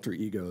different alter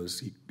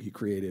egos he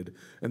created,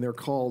 and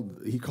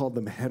he called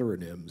them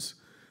heteronyms.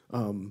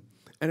 And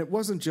it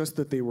wasn't just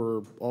that they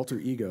were alter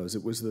egos,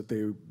 it was that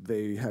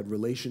they had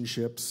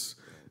relationships,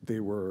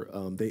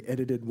 they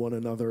edited one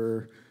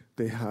another,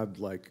 they had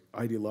like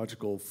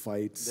ideological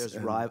fights. There's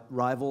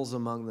rivals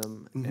among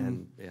them,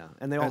 and they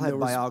all had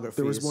biographies.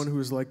 There was one who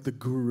was like the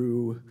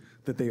guru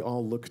that they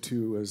all looked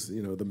to as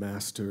the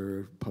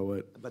master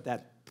poet. But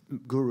that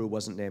guru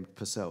wasn't named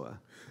Pessoa.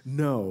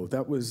 No,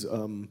 that was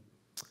no,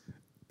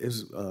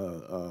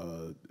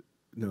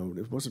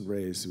 it wasn't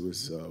Reyes. It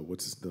was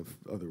what's the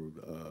other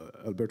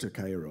Alberto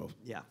Cairo.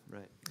 Yeah,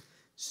 right.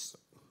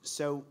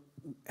 So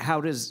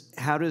how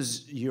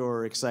does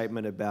your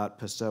excitement about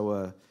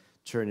Pessoa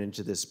turn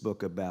into this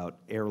book about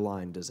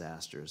airline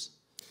disasters?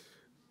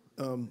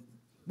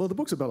 Well, the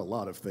book's about a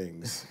lot of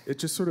things. It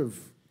just sort of,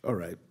 all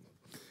right,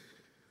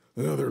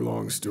 another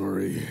long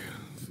story.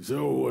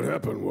 So what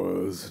happened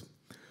was,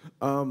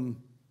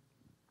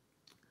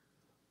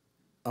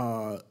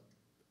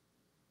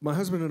 my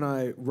husband and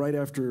I, right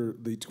after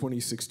the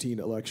 2016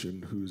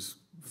 election, whose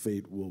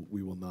fate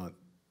we will not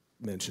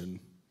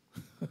mention,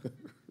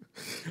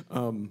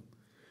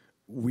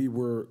 we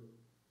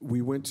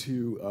went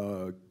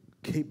to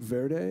Cape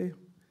Verde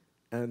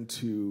and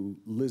to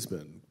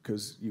Lisbon,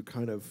 because you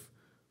kind of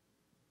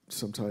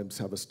sometimes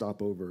have a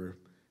stopover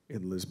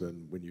in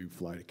Lisbon when you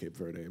fly to Cape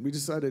Verde. And we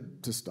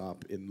decided to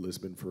stop in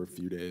Lisbon for a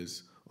few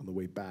days on the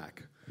way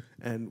back.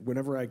 And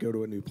whenever I go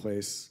to a new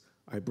place,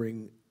 I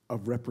bring a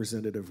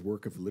representative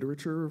work of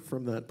literature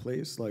from that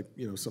place, like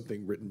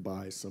something written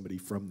by somebody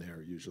from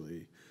there,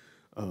 usually.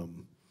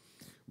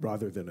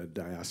 rather than a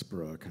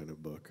diaspora kind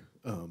of book.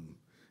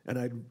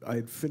 And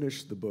I'd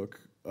finished the book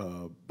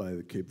by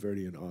the Cape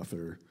Verdean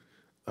author,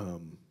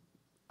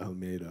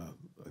 Almeida,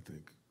 I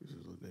think is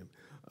his name,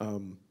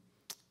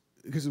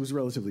 because it was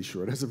relatively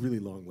short. It has a really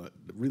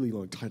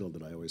long title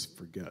that I always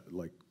forget,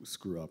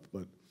 screw up.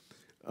 But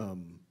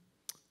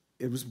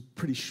it was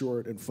pretty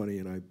short and funny,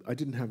 and I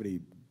didn't have any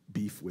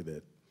beef with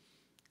it.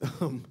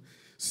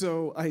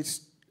 So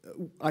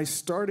I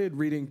started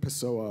reading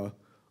Pessoa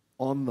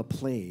on the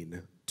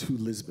plane to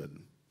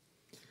Lisbon,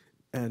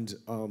 and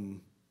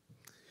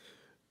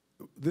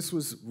this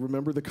was,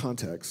 remember the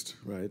context,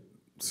 right?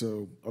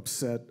 So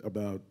upset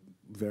about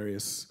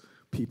various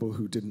people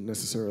who didn't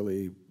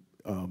necessarily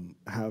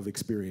have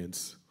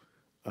experience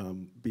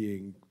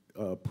being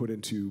put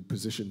into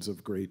positions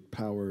of great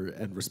power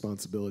and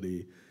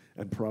responsibility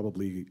and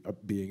probably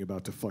being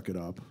about to fuck it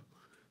up.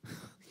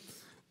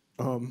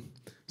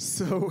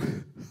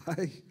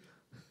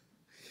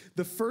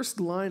 The first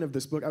line of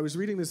this book, I was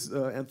reading this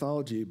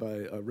anthology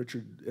by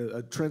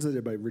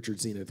translated by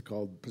Richard Zenith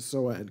called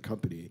Pessoa and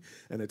Company,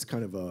 and it's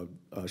kind of a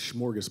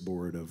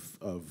smorgasbord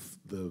of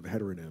the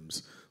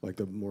heteronyms, like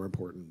the more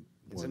important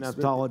ones. It's an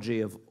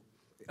anthology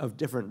of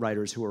different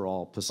writers who are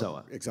all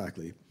Pessoa.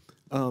 Exactly.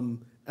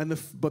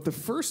 But the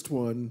first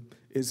one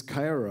is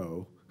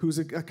Cairo, who's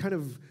a kind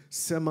of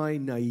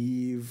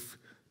semi-naive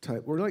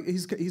type, or like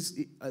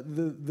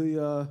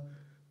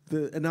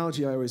the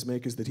analogy I always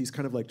make is that he's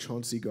kind of like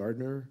Chauncey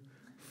Gardner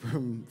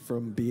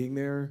from Being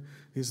There.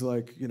 He's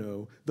like,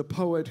 the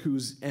poet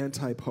who's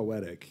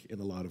anti-poetic in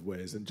a lot of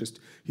ways, and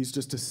he's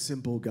just a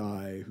simple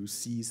guy who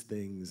sees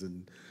things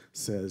and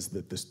says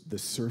that the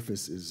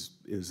surface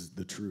is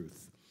the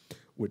truth,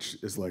 which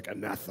is like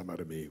anathema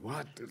to me.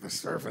 What? The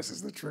surface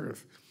is the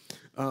truth.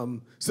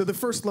 So the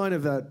first line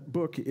of that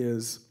book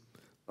is,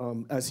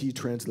 as he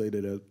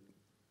translated it,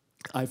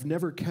 "I've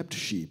never kept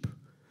sheep,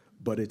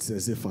 but it's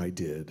as if I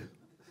did."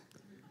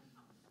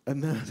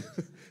 And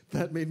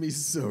that made me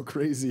so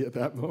crazy at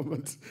that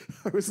moment.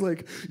 I was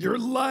like, you're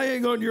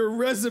lying on your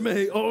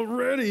resume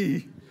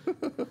already.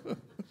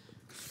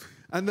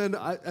 And then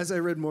as I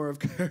read more of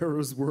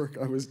Cairo's work,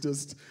 I was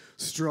just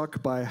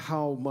struck by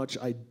how much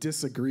I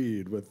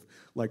disagreed with,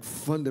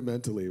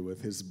 fundamentally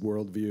with his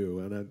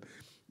worldview.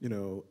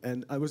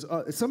 And I was,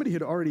 somebody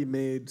had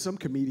already some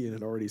comedian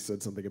had already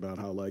said something about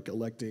how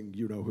electing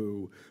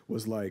you-know-who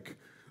was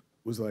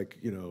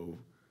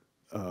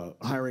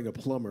hiring a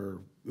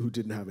plumber who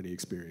didn't have any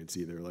experience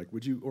either.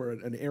 Or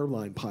an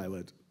airline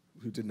pilot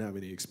who didn't have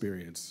any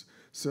experience.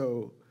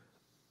 So,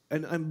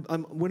 and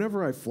I'm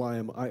whenever I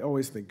fly, I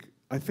always think,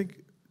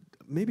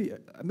 maybe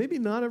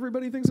not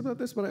everybody thinks about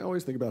this, but I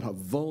always think about how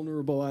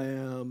vulnerable I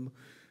am,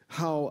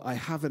 how I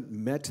haven't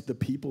met the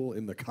people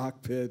in the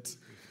cockpit.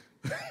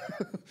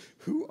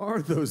 Who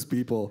are those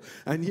people?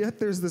 And yet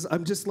there's this,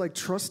 I'm just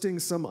trusting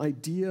some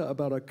idea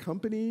about a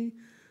company,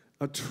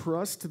 a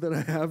trust that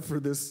I have for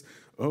this,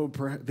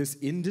 this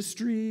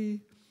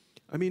industry.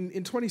 I mean,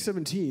 in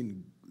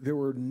 2017, there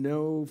were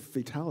no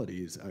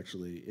fatalities,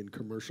 actually, in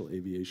commercial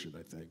aviation,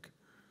 I think.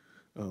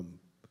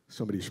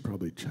 Somebody should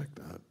probably check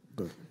that.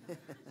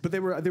 But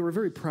they were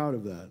very proud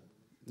of that,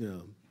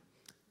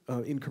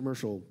 in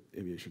commercial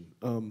aviation.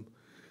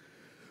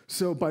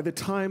 So by the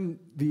time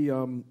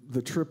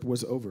the trip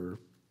was over,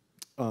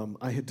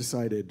 I had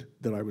decided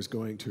that I was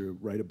going to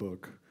write a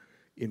book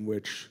in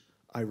which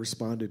I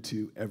responded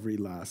to every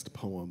last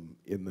poem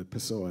in the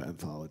Pessoa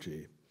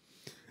anthology.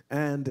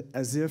 And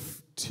as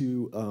if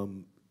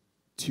to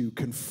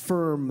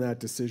confirm that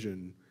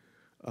decision,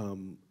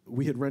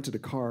 we had rented a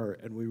car,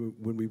 and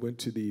when we went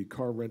to the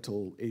car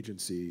rental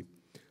agency,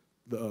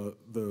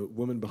 the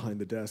woman behind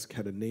the desk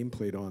had a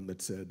nameplate on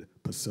that said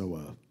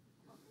Pessoa.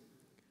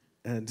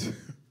 And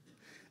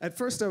at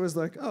first I was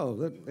like,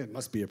 it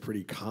must be a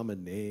pretty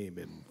common name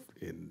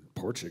in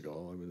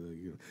Portugal.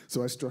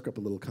 So I struck up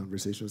a little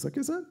conversation. I was like,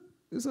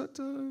 is that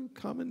a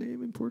common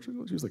name in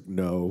Portugal? She was like,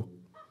 no.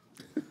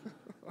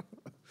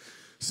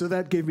 So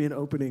that gave me an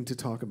opening to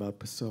talk about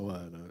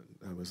Pessoa, and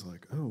I was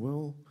like,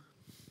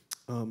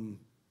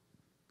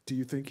 do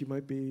you think you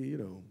might be,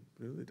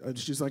 And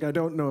she's like, I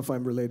don't know if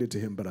I'm related to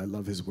him, but I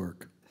love his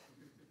work.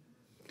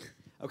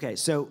 Okay,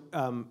 so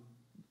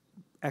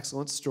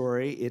excellent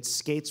story. It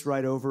skates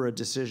right over a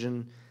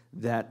decision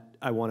that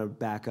I want to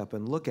back up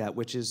and look at,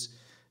 which is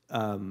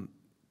one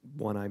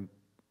I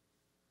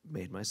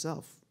made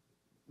myself.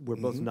 We're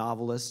both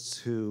novelists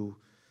who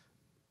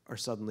are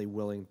suddenly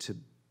willing to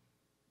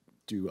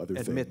do other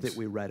things. Admit that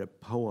we write a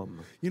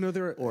poem,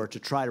 or to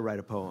try to write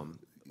a poem,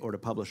 or to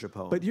publish a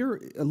poem. But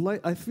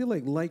I feel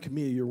like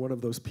me, you're one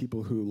of those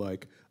people who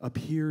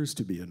appears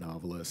to be a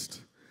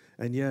novelist,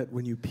 and yet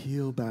when you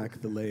peel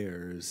back the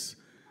layers,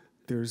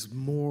 there's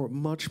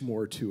much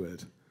more to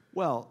it.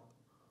 Well,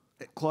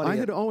 Claudia, I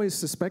had always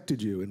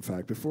suspected you, in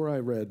fact, before I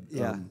read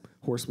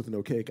Horse with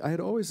No Cake, I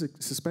had always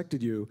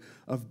suspected you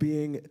of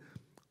being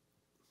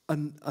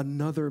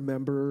another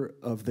member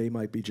of They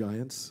Might Be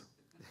Giants.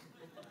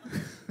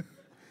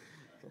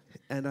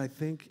 And I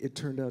think it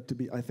turned out to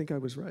be, I think I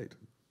was right.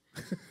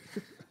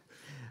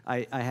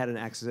 I had an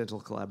accidental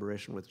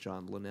collaboration with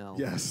John Linnell.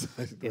 Yes,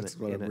 that's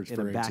what I'm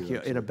referring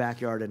to. In a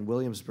backyard in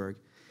Williamsburg,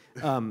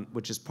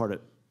 which is part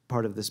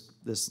of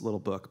this little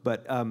book.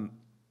 But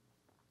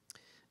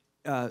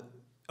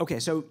okay,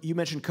 so you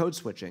mentioned code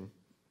switching.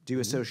 Do you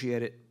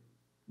associate it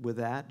with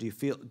that? Do you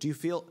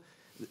feel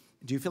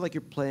like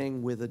you're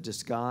playing with a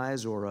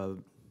disguise or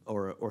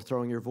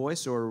throwing your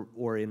voice,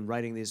 or in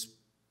writing these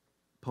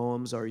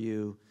poems, are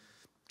you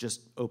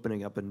just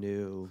opening up a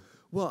new?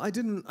 Well, I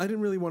didn't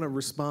really want to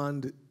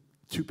respond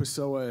to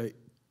Pessoa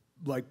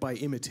like by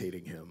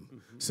imitating him.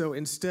 Mm-hmm. So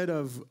instead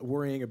of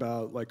worrying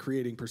about like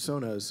creating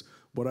personas,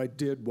 what I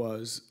did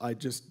was I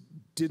just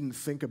didn't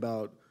think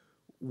about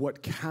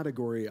what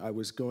category I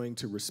was going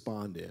to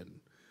respond in.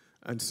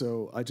 And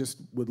so I just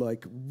would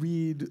like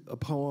read a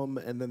poem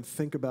and then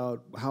think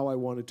about how I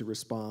wanted to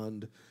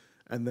respond,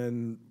 and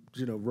then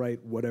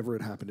write whatever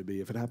it happened to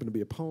be. If it happened to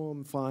be a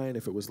poem, fine.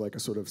 If it was like a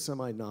sort of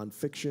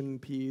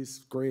semi-nonfiction piece,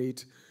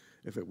 great.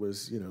 If it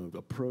was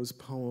a prose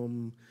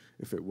poem,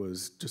 if it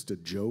was just a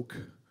joke,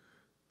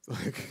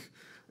 like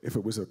if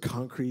it was a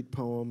concrete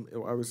poem,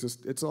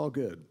 it's all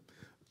good.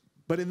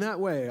 But in that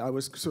way, I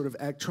was sort of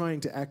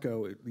trying to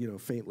echo,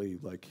 faintly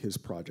like his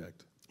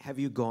project. Have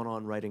you gone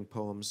on writing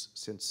poems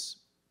since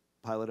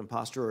Pilot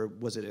Imposter, or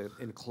was it an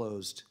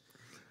enclosed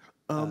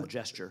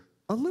gesture?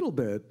 A little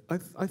bit.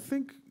 I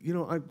think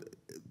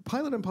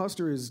Pilot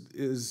Imposter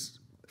is.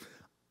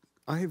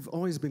 I've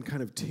always been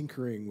kind of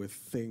tinkering with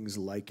things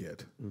like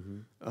it.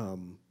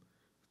 Mm-hmm.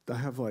 I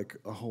have like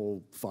a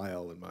whole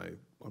file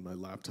on my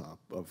laptop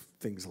of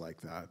things like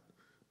that,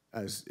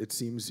 as it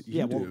seems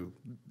you do.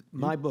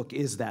 My book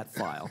is that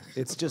file.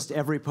 It's just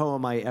every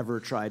poem I ever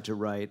tried to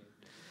write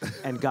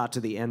and got to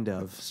the end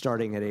of,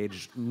 starting at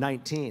age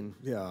 19.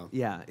 Yeah.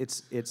 Yeah,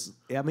 it's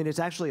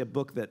actually a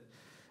book that,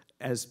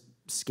 as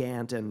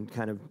scant and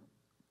kind of,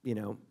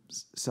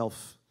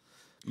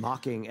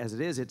 self-mocking as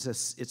it is,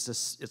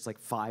 it's like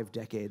 5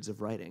 decades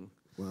of writing.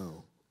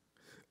 Wow.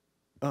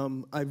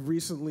 I've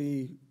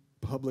recently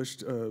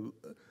published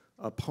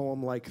a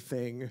poem-like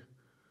thing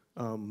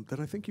that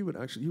I think you would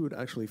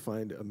actually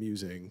find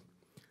amusing.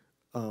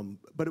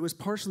 But it was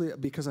partially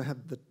because I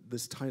had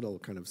this title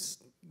kind of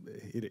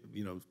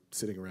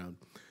sitting around,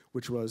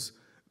 which was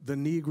 "The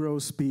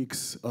Negro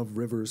Speaks of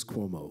Rivers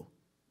Cuomo."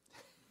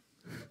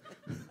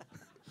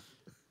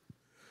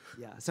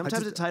 Yeah,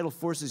 sometimes the title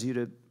forces you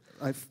to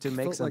make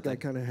something. Like I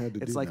kind of had to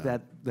do It's like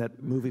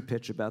that movie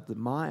pitch about the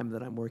mime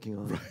that I'm working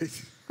on.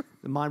 Right.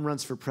 The mime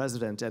runs for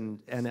president,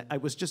 and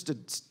it was just a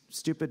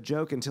stupid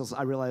joke until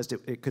I realized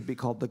it could be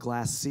called The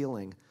Glass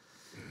Ceiling,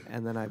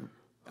 and then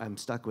I'm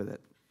stuck with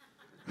it.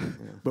 Yeah.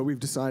 But we've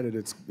decided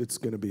it's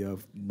going to be a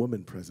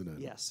woman president.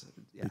 Yes.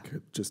 Yeah.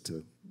 Just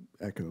to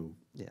echo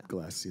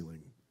Glass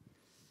Ceiling.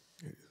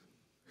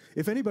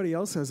 If anybody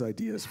else has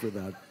ideas for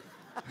that,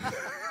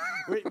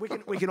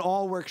 we can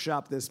all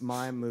workshop this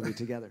mime movie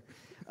together.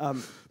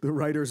 The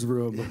writer's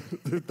room.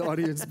 The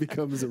audience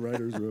becomes a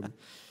writer's room.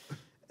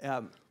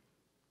 Do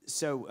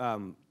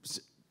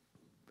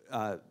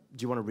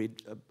you want to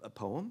read a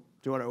poem?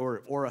 Do you want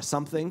or a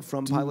something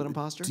from Pilot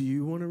Imposter? Do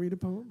you want to read a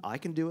poem? I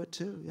can do it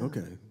too. Yeah.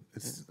 Okay.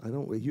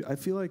 I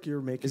feel like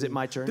you're making. Is it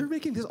my turn? They're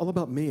making this all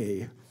about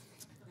me.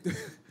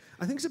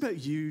 I think it's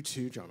about you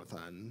too,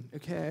 Jonathan.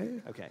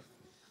 Okay. Okay.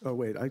 Oh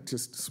wait, I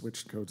just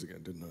switched codes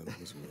again, didn't I? That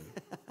was really.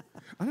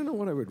 I don't know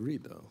what I would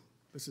read though.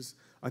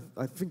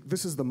 I think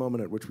this is the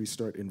moment at which we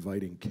start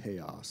inviting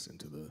chaos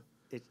into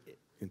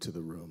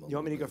the room. You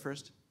want me to go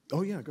first?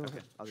 Oh yeah, go okay,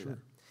 ahead. I'll do Sure.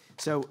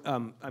 that. So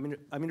I'm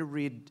going to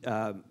read.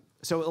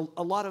 So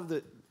a lot of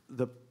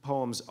the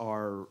poems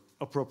are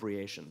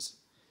appropriations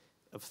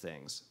of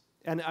things,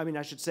 and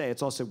I should say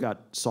it's also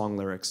got song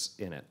lyrics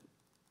in it,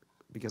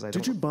 because I.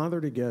 Did you bother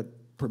to get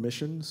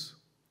permissions?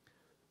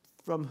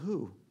 From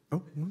who?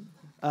 Oh.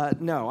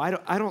 No, I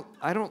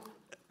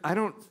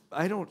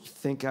don't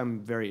think I'm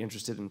very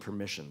interested in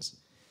permissions.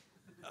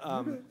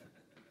 Okay.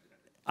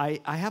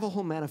 I have a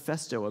whole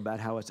manifesto about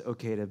how it's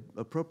okay to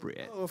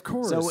appropriate. Oh, of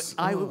course. So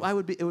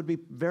it would be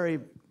very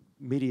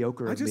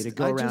mediocre of me to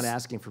go around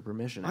asking for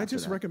permission. I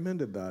just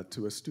recommended that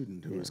to a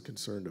student who was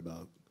concerned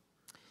about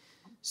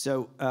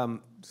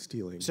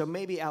stealing. So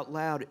maybe out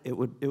loud, it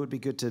would be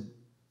good to.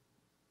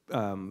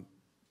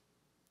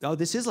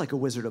 This is like a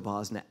Wizard of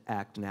Oz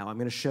act now. I'm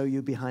going to show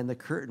you behind the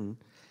curtain,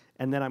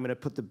 and then I'm going to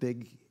put the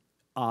big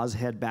Oz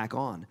head back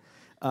on.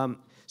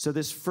 So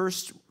this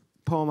first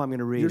poem I'm going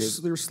to read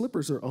Your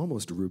slippers are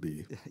almost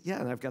ruby. Yeah,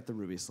 and I've got the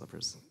ruby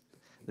slippers.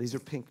 These are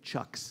pink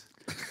Chucks.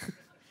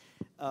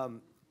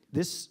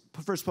 This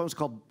first poem is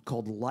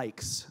called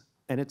Likes,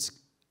 and it's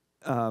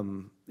a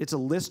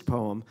list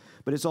poem,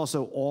 but it's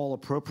also all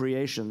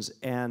appropriations.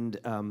 And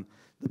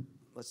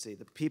let's see,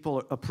 the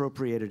people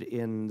appropriated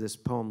in this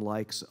poem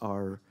Likes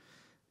are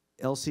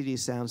LCD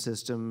Sound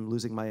System,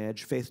 Losing My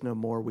Edge, Faith No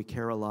More, We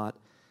Care a Lot,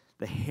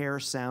 the Hair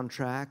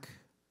soundtrack,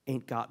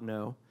 Ain't Got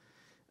No.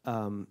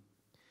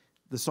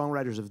 The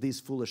songwriters of These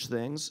Foolish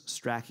Things,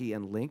 Strachey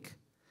and Link,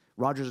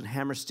 Rodgers and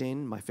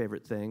Hammerstein, My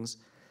Favorite Things,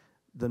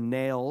 The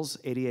Nails,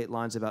 88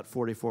 lines about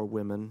 44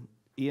 women,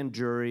 Ian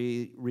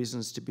Dury,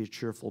 Reasons to be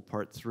Cheerful,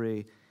 Part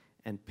 3,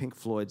 and Pink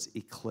Floyd's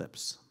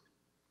Eclipse.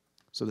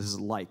 So this is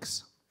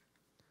likes.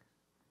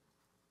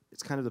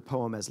 It's kind of the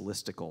poem as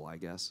listicle, I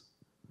guess.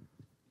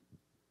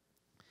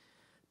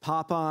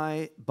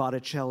 Popeye,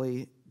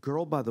 Botticelli,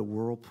 Girl by the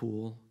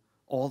Whirlpool,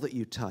 All That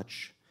You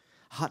Touch,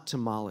 Hot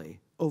Tamale,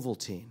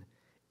 Ovaltine,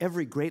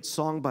 every great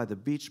song by the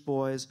Beach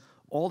Boys,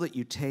 All That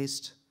You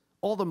Taste,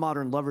 all the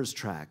modern lovers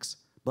tracks,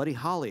 Buddy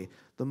Holly,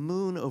 The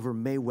Moon Over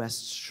Mae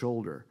West's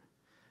Shoulder,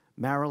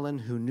 Marilyn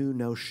Who Knew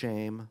No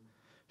Shame,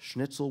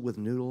 Schnitzel with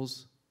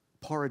Noodles,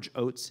 Porridge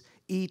Oats,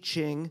 I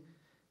Ching,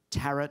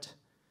 Tarot.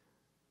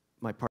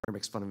 My partner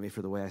makes fun of me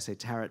for the way I say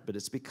tarot, but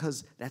it's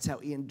because that's how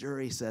Ian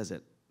Dury says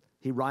it.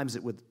 He rhymes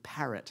it with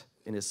parrot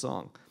in his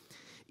song.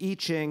 I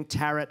Ching,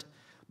 Tarot,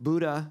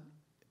 Buddha,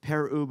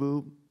 Per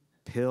Ubu,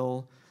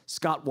 Pill,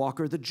 Scott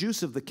Walker, The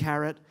Juice of the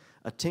Carrot,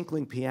 a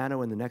tinkling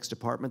piano in the next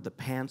apartment, the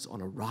pants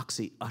on a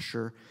Roxy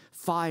Usher,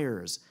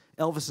 Fires,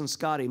 Elvis and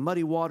Scotty,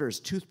 Muddy Waters,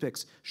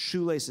 Toothpicks,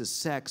 Shoelaces,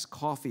 Sex,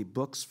 Coffee,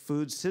 Books,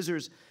 Food,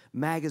 Scissors,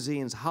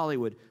 Magazines,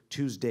 Hollywood,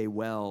 Tuesday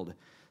Weld,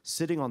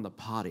 Sitting on the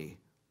Potty,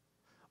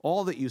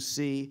 All That You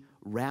See,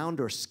 Round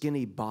or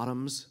Skinny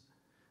Bottoms,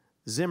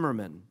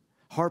 Zimmerman,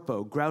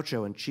 Harpo,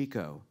 Groucho, and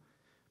Chico,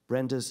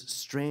 Brenda's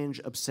strange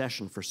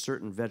obsession for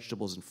certain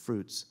vegetables and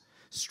fruits,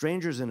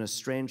 Stranger in a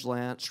Strange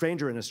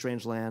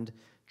Land,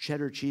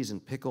 Cheddar Cheese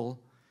and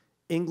Pickle,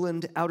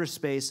 England, Outer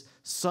Space,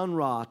 Sun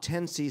Ra,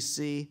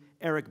 10cc,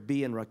 Eric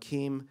B. and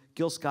Rakim,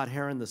 Gil Scott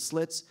Heron, The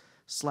Slits,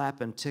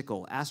 Slap and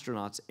Tickle,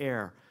 Astronauts,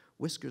 Air,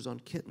 Whiskers on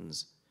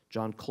Kittens,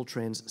 John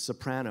Coltrane's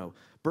Soprano,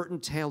 Burton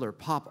Taylor,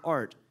 Pop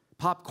Art,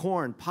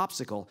 Popcorn,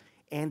 Popsicle,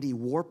 Andy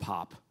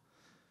Warpop,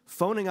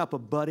 Phoning Up a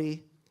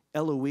Buddy,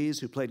 Eloise,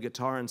 who played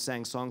guitar and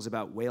sang songs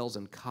about whales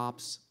and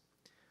cops,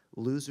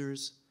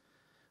 Losers,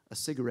 A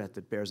Cigarette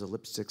That Bears a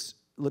Lipstick's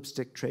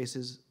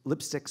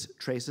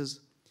Traces,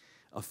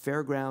 A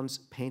Fairgrounds,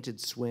 Painted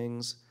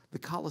Swings, The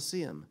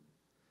Coliseum,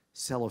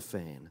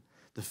 Cellophane,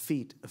 The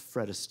Feet of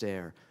Fred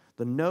Astaire,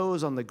 The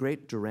Nose on the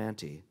Great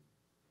Durante,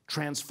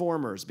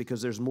 Transformers,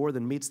 Because There's More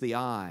Than Meets the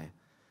Eye,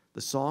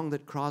 the song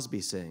that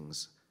Crosby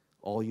sings,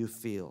 All You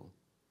Feel,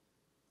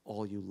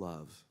 All You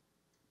Love.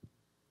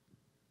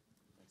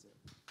 That's it.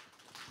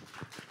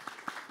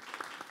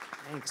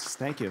 Thanks,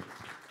 thank you.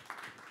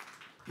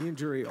 Ian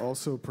Dury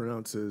also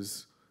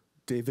pronounces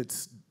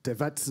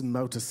Davidson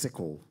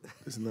motorcycle.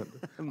 Isn't that?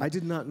 I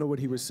did not know what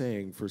he was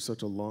saying for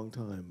such a long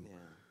time. Yeah.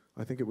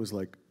 I think it was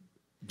like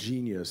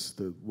Genius,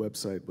 the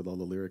website with all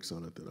the lyrics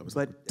on it, that I was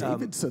like,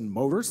 Davidson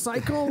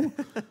motorcycle?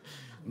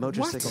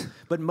 Motorcycle. What?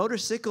 But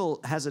motorcycle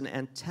has an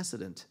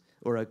antecedent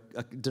or a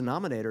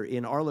denominator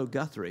in Arlo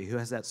Guthrie, who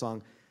has that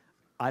song,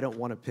 I don't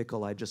want a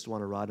pickle, I just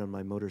want to ride on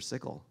my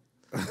motorcycle.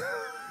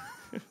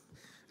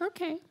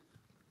 Okay.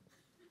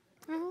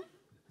 Well,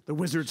 the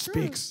wizard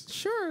speaks.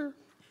 Sure.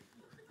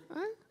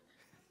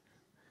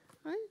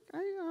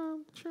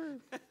 Sure.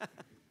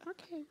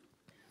 Okay.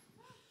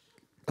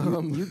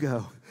 You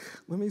go.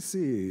 Let me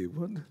see.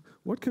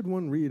 What could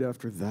one read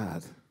after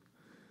that?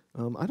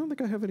 I don't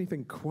think I have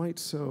anything quite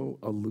so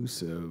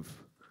elusive.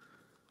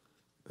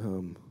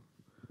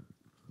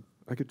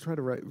 I could try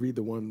to read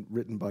the one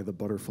written by the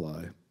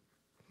butterfly.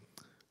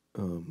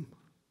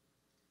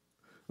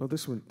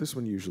 This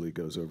one usually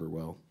goes over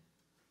well.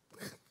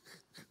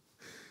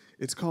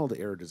 It's called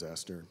Air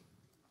Disaster.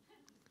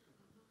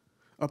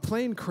 A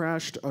plane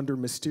crashed under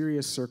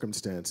mysterious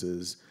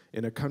circumstances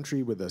in a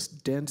country with a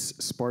dense,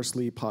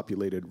 sparsely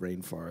populated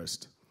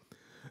rainforest.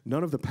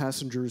 None of the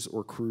passengers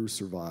or crew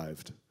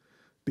survived.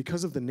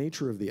 Because of the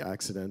nature of the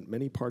accident,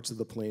 many parts of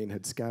the plane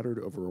had scattered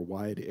over a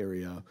wide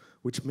area,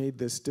 which made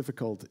this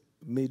difficult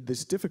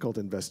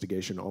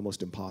investigation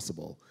almost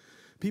impossible.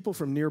 People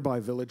from nearby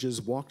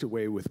villages walked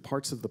away with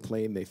parts of the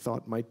plane they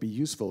thought might be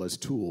useful as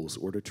tools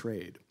or to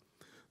trade.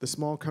 The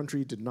small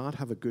country did not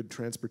have a good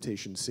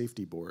transportation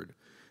safety board.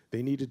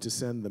 They needed to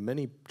send the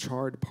many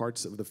charred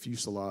parts of the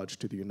fuselage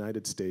to the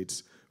United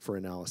States for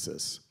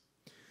analysis.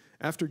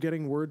 After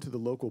getting word to the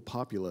local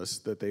populace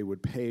that they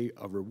would pay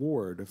a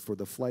reward for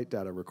the flight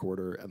data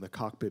recorder and the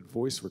cockpit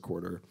voice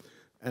recorder,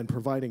 and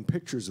providing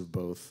pictures of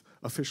both,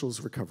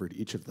 officials recovered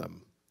each of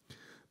them.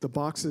 The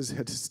boxes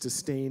had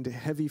sustained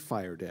heavy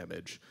fire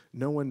damage.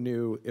 No one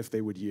knew if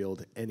they would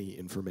yield any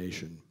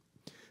information.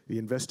 The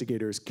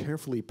investigators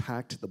carefully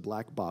packed the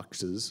black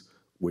boxes,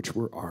 which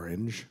were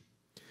orange,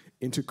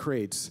 into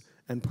crates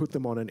and put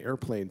them on an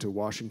airplane to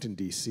Washington,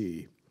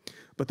 D.C.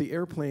 But the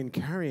airplane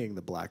carrying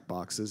the black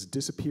boxes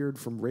disappeared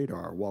from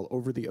radar while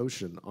over the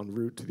ocean en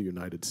route to the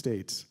United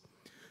States.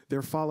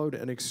 There followed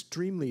an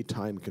extremely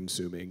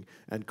time-consuming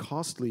and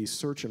costly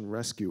search and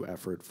rescue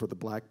effort for the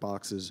black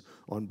boxes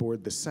on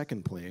board the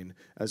second plane,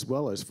 as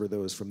well as for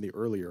those from the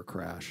earlier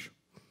crash.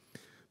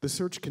 The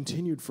search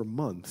continued for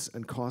months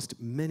and cost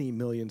many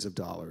millions of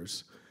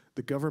dollars.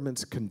 The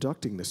governments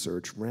conducting the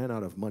search ran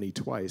out of money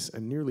twice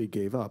and nearly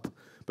gave up,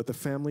 but the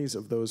families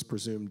of those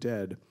presumed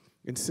dead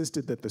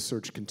insisted that the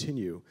search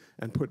continue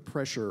and put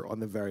pressure on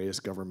the various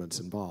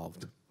governments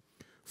involved.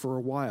 For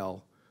a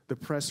while, The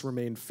press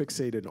remained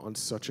fixated on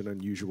such an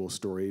unusual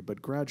story,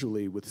 but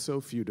gradually, with so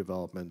few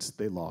developments,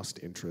 they lost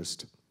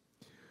interest.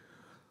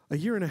 A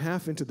year and a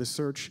half into the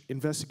search,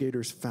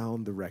 investigators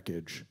found the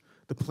wreckage.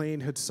 The plane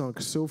had sunk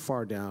so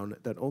far down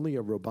that only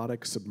a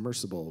robotic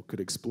submersible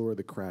could explore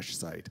the crash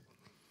site.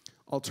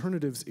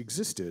 Alternatives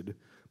existed,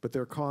 but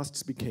their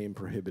costs became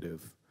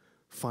prohibitive.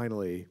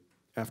 Finally,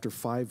 after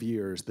 5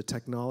 years, the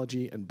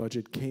technology and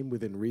budget came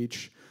within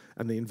reach,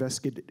 and the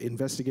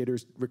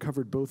investigators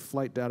recovered both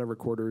flight data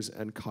recorders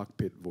and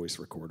cockpit voice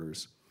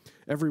recorders.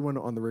 Everyone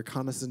on the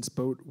reconnaissance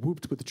boat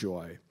whooped with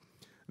joy.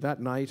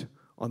 That night,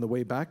 on the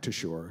way back to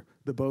shore,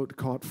 the boat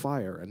caught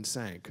fire and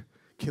sank,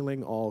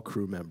 killing all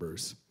crew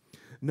members.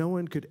 No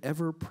one could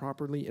ever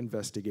properly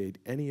investigate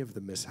any of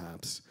the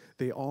mishaps.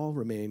 They all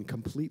remain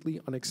completely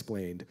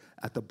unexplained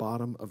at the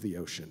bottom of the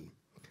ocean.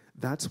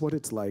 That's what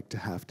it's like to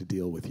have to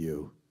deal with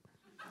you.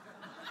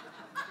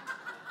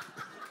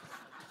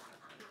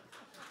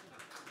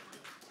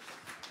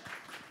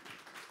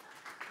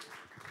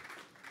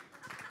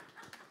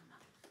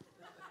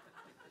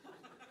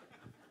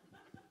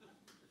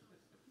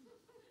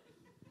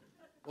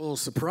 Oh,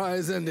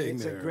 surprise ending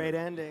It's there. a great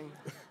ending.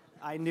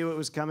 I knew it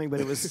was coming, but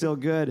it was still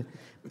good.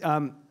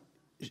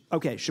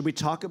 Okay, should we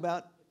talk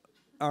about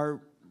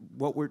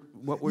what we're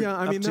Yeah,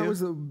 I mean, up to? that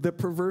was the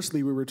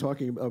perversely we were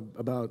talking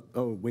about.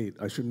 Oh, wait,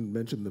 I shouldn't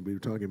mention that we were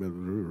talking about,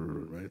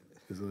 right?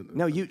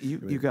 No,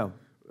 you go.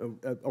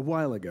 A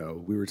while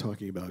ago, we were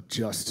talking about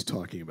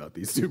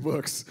these two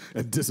books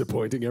and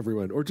disappointing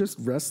everyone, or just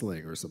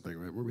wrestling or something,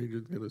 right? Were we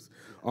just going to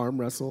arm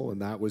wrestle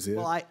and that was it?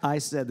 Well, I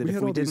said that we if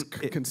had we all these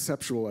didn't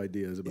conceptual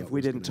ideas about if we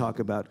didn't talk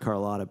about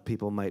Carlotta,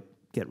 people might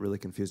get really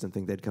confused and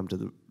think they'd come to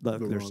the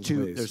there's wrong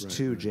two place, there's right,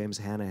 two right. James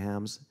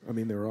Hannahams. I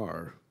mean, there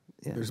are.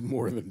 Yeah. There's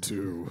more than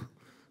two.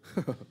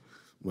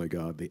 My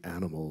God, the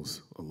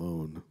animals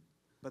alone.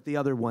 But the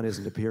other one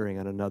isn't appearing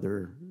at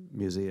another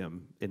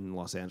museum in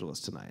Los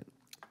Angeles tonight.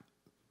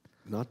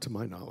 Not to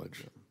my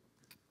knowledge.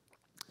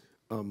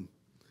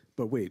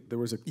 But wait, there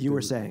was a... You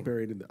were saying.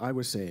 Buried in I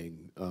was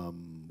saying,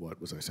 what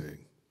was I saying?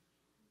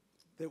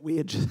 That we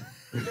had just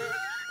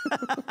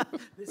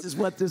This is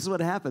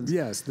what happens.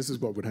 Yes, this is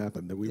what would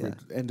happen, that we would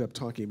end up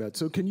talking about.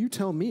 So can you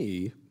tell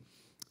me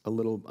a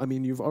little... I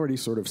mean, you've already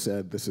sort of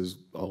said this is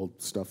all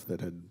stuff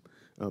that had...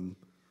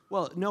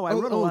 Well, no, I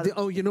wrote a lot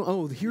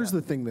of... Here's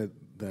the thing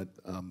that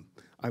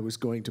I was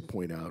going to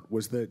point out,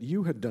 was that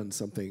you had done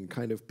something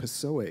kind of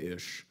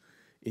Pessoa-ish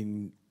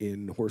in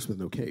Horse with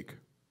No Cake,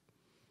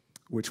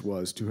 which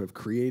was to have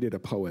created a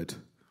poet,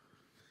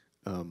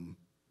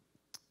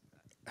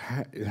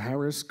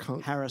 Harris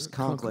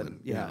Conklin.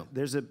 Yeah.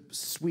 There's a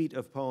suite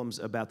of poems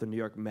about the New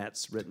York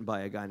Mets written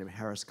by a guy named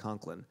Harris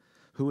Conklin,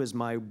 who is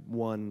my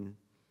one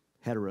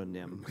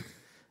heteronym.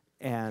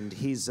 And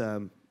he's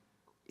a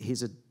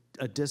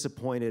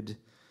disappointed,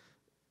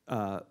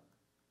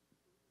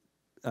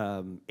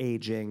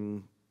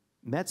 aging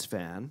Mets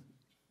fan.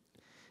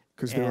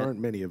 Because there aren't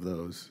many of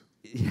those.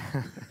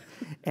 Yeah,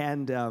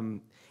 and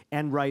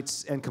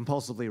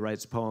compulsively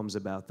writes poems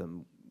about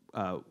them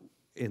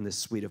in this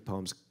suite of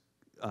poems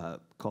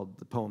called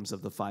the Poems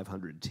of the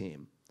 500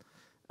 Team.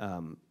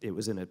 It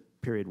was in a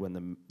period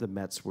when the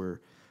Mets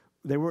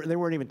they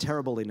weren't even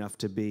terrible enough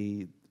to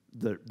be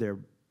their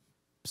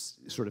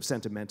sort of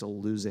sentimental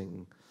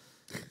losing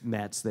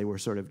Mets. They were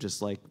sort of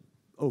just like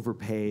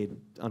overpaid,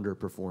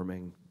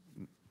 underperforming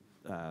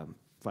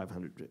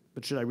 500.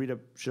 But should I read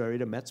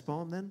a Mets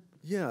poem then?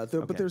 Yeah,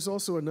 but there's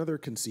also another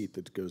conceit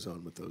that goes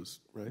on with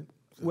those, right?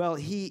 So. Well,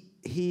 he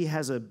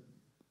has a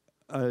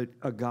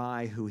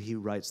guy who he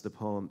writes the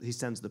poem. He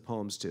sends the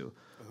poems to,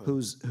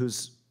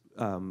 who's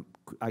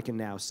I can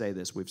now say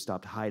this. We've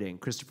stopped hiding.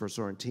 Christopher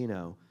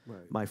Sorrentino,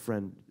 my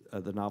friend,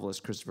 the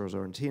novelist Christopher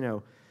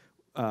Sorrentino,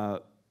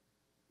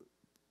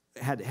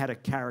 had a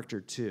character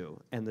too,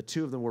 and the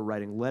two of them were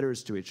writing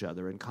letters to each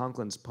other. And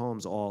Conklin's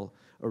poems all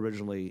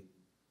originally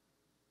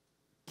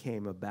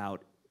came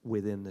about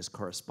within this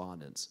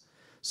correspondence.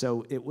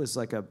 So it was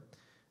like a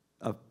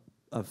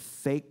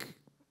fake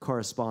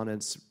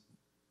correspondence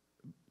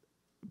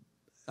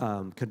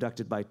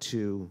conducted by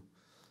two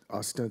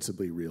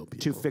ostensibly real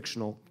people. Two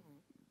fictional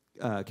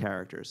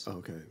characters.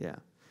 Okay. Yeah.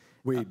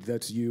 Wait,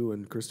 that's you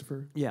and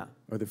Christopher? Yeah.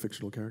 Are they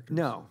fictional characters?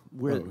 No,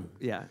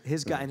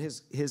 his guy and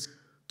his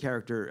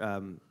character.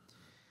 Oh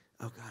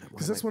God!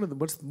 Because that's one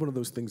of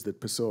those things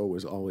that Pessoa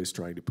was always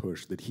trying to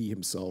push. That he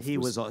himself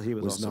was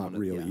also not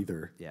real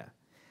either. Yeah.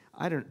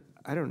 I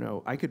don't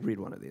know. I could read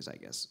one of these, I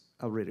guess.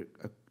 I'll read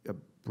a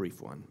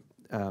brief one.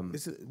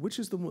 Which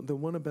is the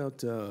one about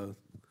the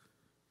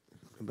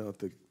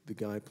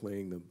guy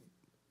playing the?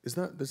 Is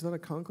that a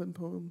Conklin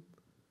poem?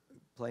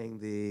 Playing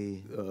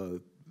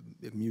the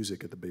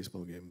music at the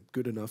baseball game.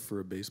 Good enough for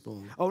a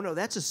baseball. Oh no,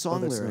 that's a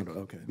song lyric.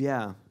 Okay.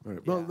 Yeah. All right.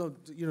 Yeah. Well, no,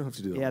 you don't have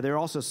to do that. Yeah, there are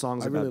also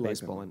songs about really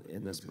baseball like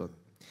in this book.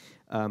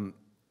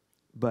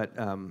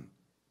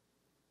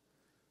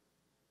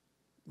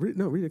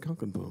 Read a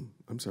Conklin poem.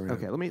 I'm sorry.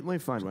 Okay, let me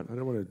find one. I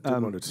don't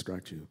want to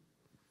distract you.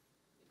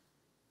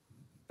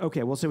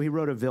 Okay, well, so he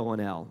wrote a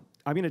villanelle.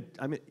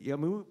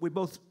 We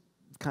both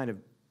kind of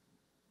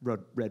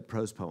read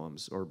prose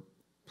poems or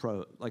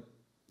like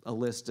a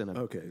list and a.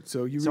 Okay,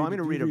 so I'm going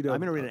to read. I'm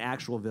going to read an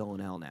actual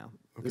villanelle now.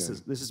 Okay.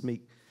 This is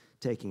me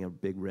taking a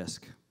big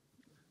risk.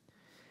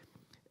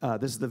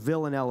 This is the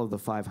villanelle of the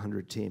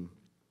 500 team.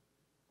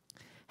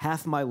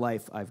 Half my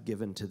life I've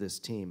given to this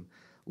team.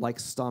 Like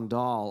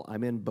Stendhal,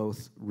 I'm in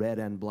both red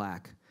and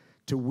black.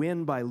 To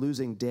win by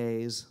losing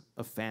days,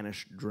 a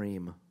vanished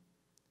dream.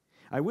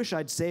 I wish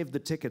I'd saved the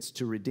tickets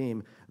to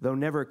redeem, though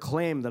never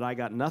claim that I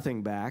got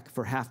nothing back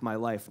for half my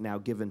life now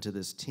given to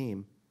this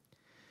team.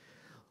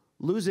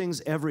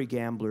 Losing's every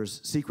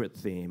gambler's secret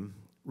theme,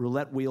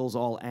 roulette wheels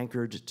all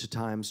anchored to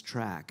time's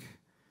track.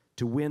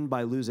 To win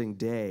by losing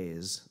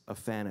days, a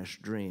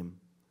vanished dream.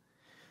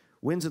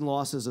 Wins and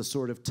losses, a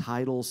sort of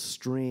tidal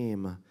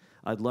stream.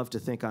 I'd love to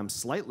think I'm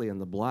slightly in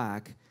the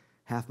black.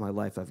 Half my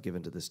life I've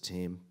given to this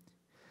team.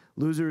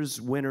 Losers,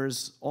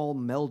 winners, all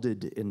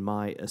melded in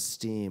my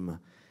esteem.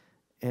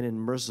 And in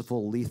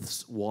merciful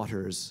Leith's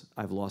waters,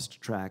 I've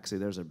lost track. See,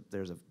 there's a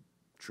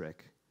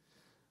trick.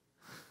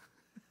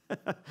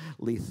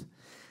 Leith.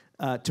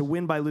 To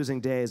win by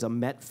losing days, a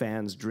Met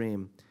fan's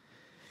dream.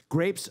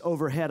 Grapes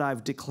overhead,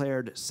 I've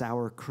declared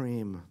sour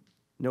cream.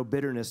 No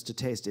bitterness to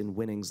taste in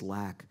winning's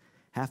lack.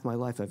 Half my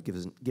life I've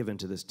given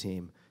to this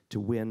team. To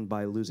win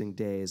by losing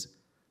days,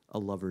 a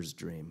lover's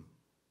dream.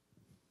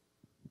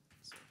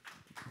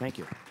 Thank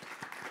you.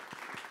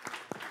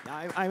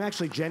 I'm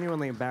actually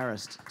genuinely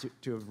embarrassed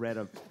to have read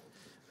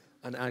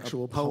an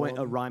actual poem,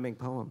 a rhyming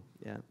poem.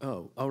 Yeah.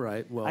 Oh, all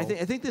right. Well, I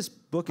think this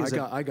book is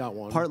I got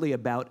one. Partly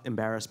about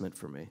embarrassment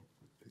for me.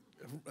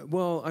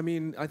 Well, I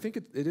mean, I think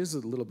it is a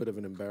little bit of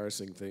an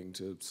embarrassing thing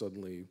to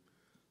suddenly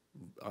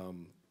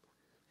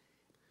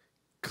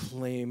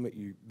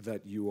claim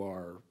that you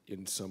are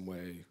in some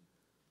way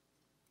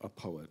a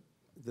poet.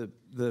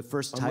 The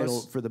first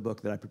title for the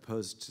book that I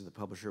proposed to the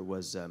publisher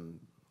was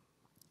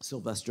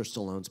Sylvester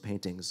Stallone's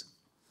Paintings.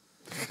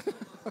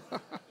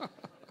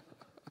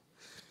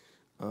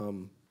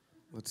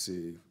 Let's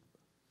see.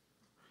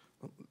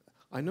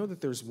 I know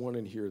that there's one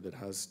in here that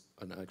has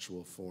an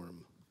actual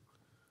form,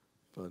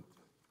 but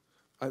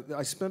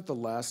I spent the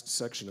last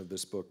section of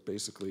this book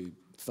basically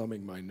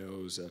thumbing my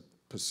nose at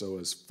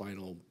Pessoa's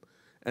final,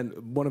 and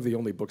one of the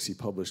only books he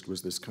published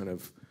was this kind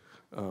of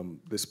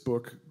this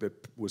book that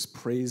was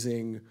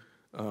praising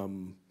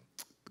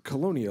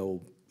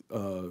colonial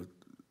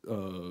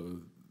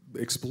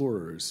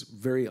explorers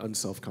very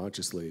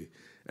unselfconsciously,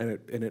 and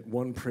it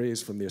won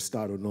praise from the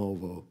Estado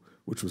Novo,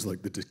 which was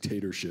like the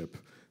dictatorship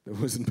that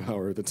was in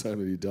power at the time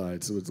that he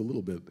died. So it's a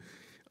little bit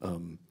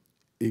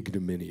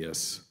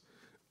ignominious,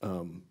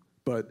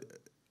 but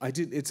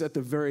it's at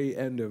the very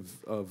end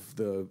of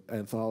the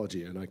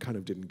anthology, and I kind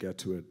of didn't get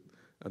to it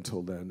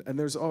until then. And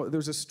there's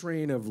a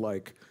strain of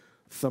like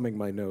thumbing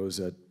my nose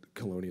at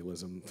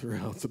colonialism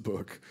throughout the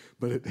book,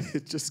 but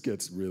it just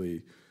gets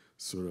really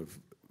sort of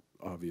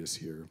obvious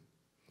here.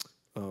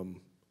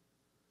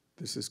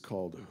 This is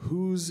called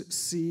Whose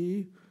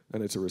Sea?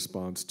 And it's a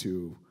response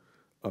to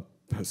a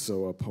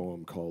Pessoa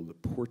poem called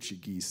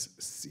Portuguese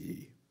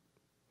Sea.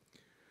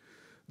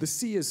 The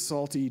sea is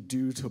salty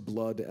due to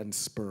blood and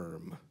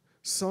sperm.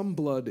 Some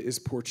blood is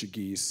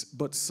Portuguese,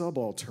 but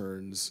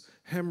subalterns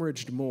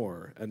hemorrhaged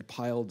more and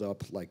piled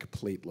up like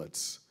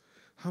platelets.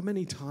 How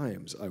many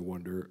times, I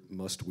wonder,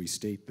 must we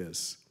state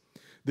this?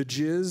 The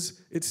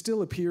jizz, it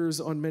still appears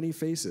on many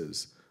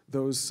faces,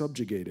 those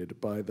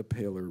subjugated by the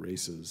paler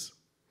races.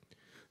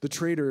 The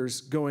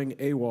traders, going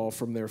AWOL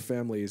from their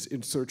families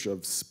in search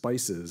of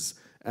spices,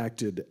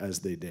 acted as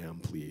they damn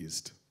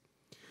pleased.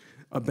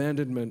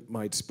 Abandonment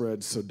might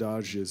spread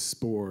Sodage's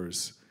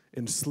spores.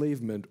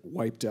 Enslavement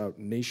wiped out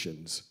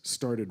nations,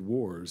 started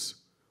wars.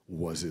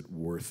 Was it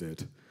worth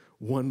it?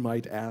 One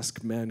might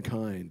ask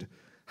mankind,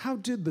 how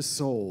did the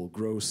soul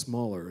grow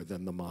smaller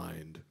than the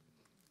mind?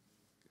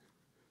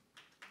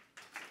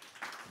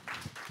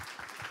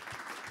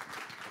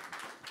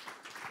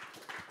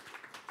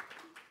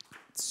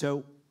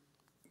 So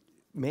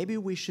maybe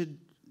we should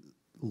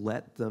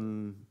let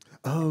them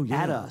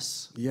yeah. at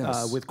us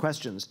with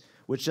questions,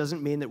 which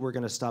doesn't mean that we're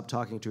going to stop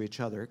talking to each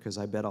other, because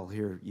I bet I'll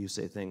hear you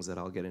say things that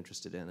I'll get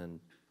interested in, and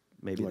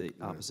maybe the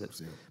opposite.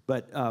 Yeah.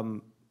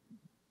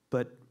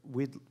 But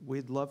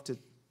we'd love to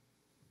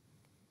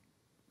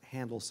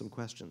handle some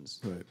questions.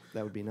 Right.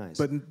 That would be nice.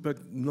 But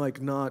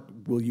like not,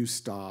 will you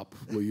stop?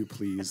 Will you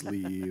please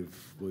leave?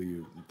 Will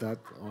you, that,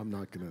 I'm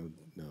not gonna,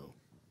 no.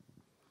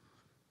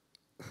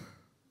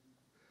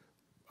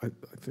 I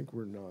think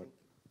we're not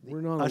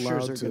allowed to.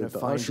 Ushers are going to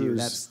find you.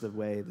 That's the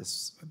way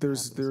this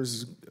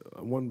There's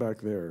one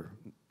back there.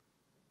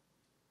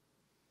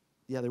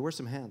 Yeah, there were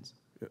some hands.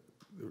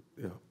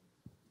 Yeah.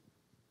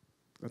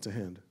 That's a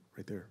hand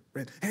right there.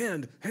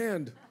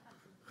 Hand!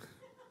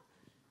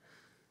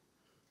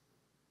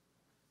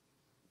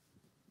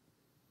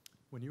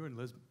 When you were in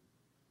Lisbon,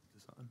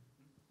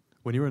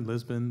 When you were in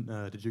Lisbon,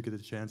 did you get a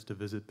chance to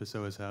visit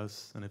Pessoa's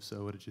house? And if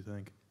so, what did you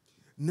think?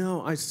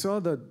 No, I saw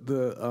there's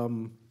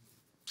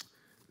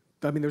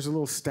a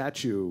little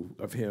statue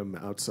of him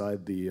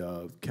outside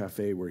the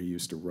cafe where he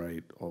used to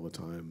write all the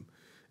time.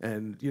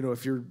 And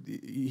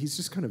he's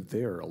just kind of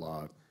there a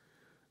lot.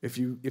 If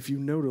you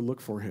know to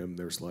look for him,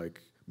 there's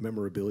like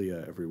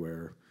memorabilia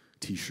everywhere,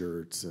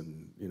 T-shirts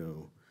and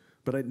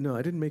But I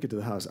didn't make it to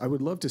the house. I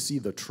would love to see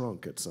the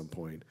trunk at some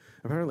point.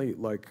 Apparently,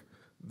 like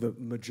the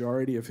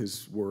majority of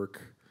his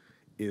work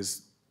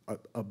is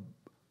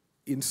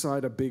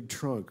inside a big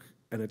trunk,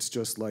 and it's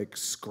just like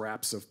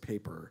scraps of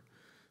paper.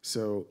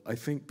 So I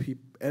think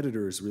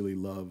editors really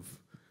love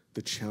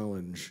the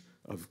challenge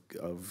of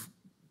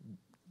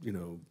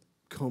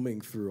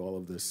combing through all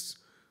of this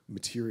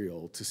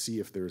material to see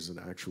if there's an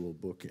actual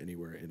book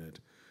anywhere in it.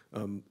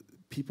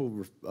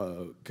 People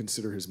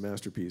consider his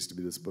masterpiece to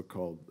be this book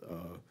called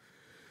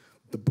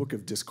The Book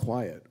of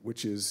Disquiet,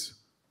 which is,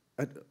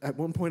 at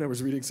one point I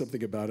was reading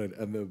something about it,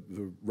 and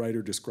the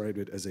writer described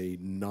it as a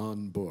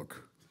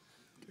non-book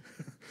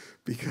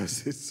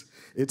because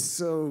it's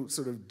so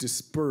sort of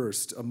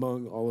dispersed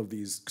among all of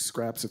these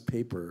scraps of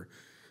paper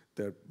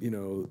that,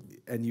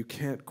 and you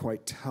can't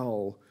quite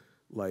tell,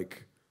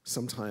 like,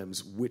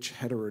 sometimes which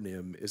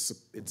heteronym it's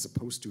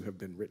supposed to have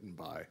been written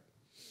by.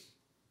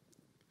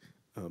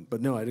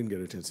 But no, I didn't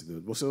get a chance to do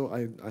it. Well, so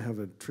I have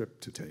a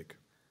trip to take.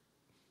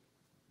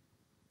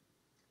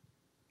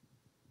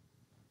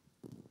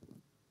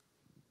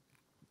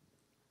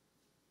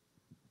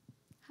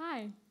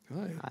 Hi.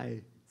 Hi.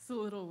 Hi. It's a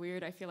little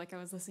weird. I feel like I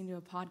was listening to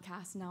a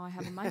podcast. Now I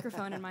have a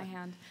microphone in my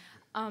hand.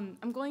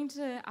 I'm going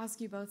to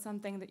ask you both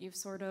something that you've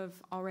sort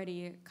of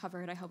already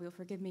covered. I hope you'll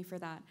forgive me for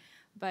that.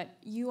 But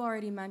you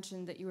already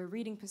mentioned that you were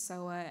reading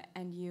Pessoa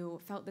and you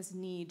felt this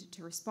need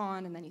to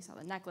respond, and then you saw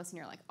the necklace and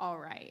you're like, all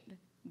right,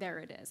 there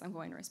it is, I'm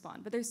going to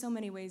respond. But there's so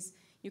many ways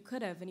you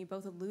could have, and you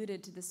both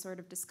alluded to this sort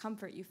of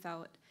discomfort you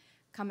felt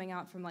coming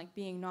out from like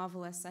being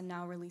novelists and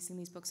now releasing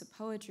these books of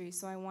poetry.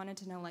 So I wanted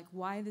to know, like,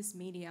 why this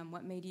medium?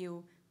 What made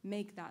you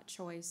make that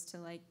choice to,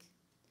 like,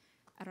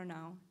 I don't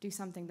know, do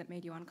something that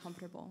made you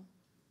uncomfortable?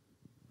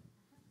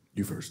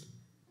 You first.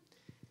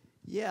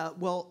 Yeah,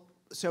 well,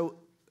 so,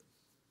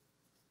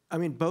 I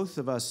mean, both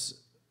of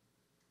us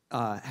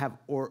have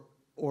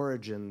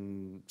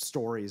origin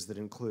stories that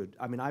include,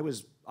 I mean,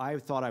 I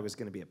thought I was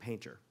going to be a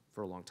painter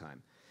for a long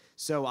time.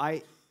 So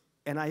I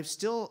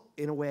still,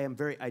 in a way, am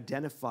very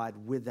identified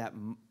with that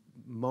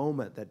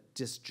moment, that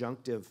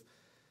disjunctive,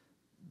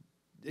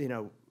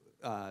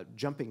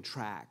 jumping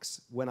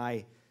tracks.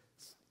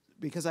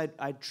 Because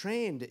I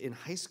trained in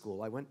high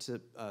school. I went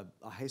to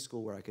a high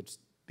school where I could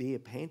be a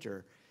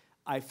painter.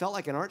 I felt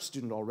like an art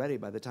student already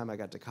by the time I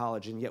got to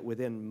college, and yet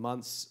within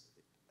months,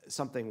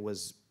 something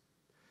was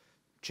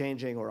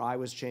changing, or I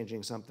was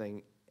changing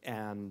something,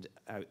 and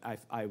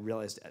I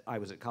realized I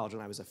was at college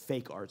and I was a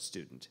fake art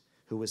student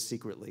who was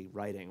secretly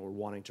writing or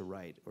wanting to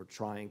write or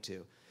trying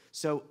to.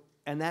 So,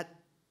 and that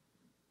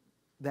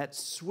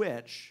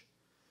switch,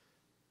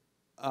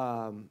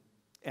 and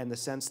the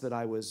sense that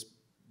I was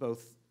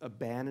both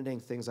abandoning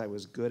things I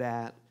was good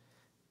at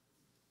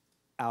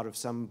out of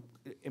some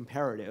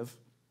imperative,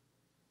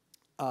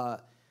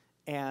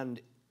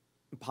 and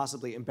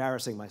possibly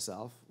embarrassing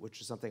myself,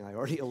 which is something I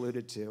already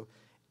alluded to,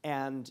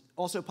 and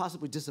also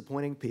possibly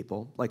disappointing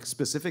people, like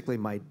specifically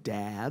my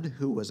dad,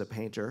 who was a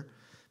painter,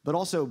 but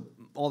also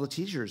all the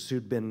teachers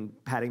who'd been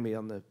patting me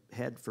on the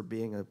head for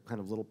being a kind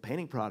of little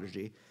painting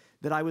prodigy,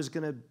 that I was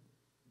going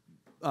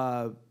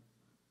to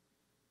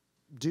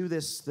do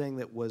this thing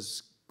that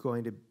was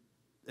going to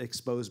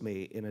expose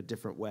me in a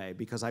different way,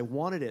 because I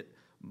wanted it,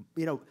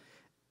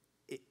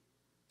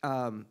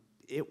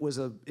 it was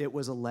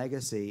a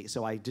legacy,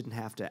 so I didn't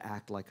have to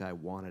act like I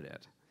wanted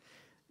it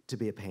to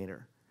be a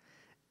painter.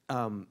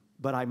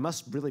 But I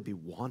must really be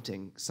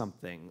wanting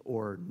something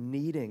or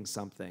needing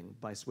something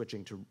by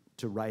switching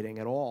to writing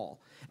at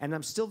all. And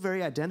I'm still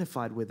very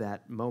identified with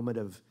that moment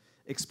of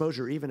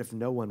exposure, even if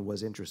no one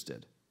was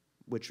interested,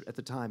 which at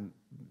the time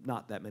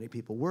not that many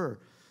people were,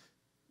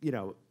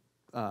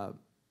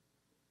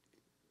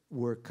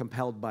 were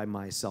compelled by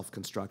my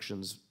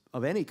self-constructions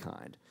of any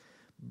kind.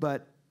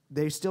 But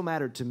they still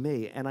mattered to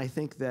me. And I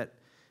think that,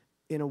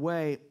 in a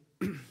way,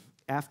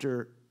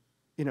 after,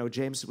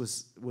 James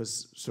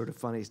was sort of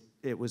funny.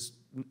 It was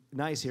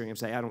nice hearing him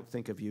say, I don't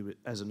think of you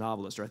as a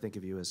novelist, or I think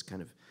of you as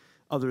kind of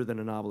other than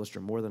a novelist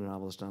or more than a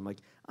novelist. And I'm like,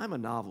 I'm a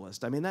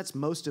novelist. I mean, that's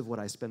most of what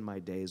I spend my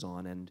days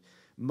on, and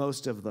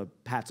most of the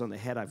pats on the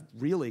head I've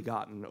really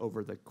gotten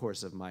over the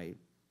course of my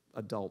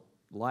adult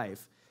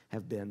life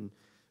have been,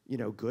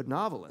 good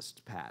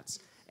novelist pats.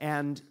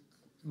 And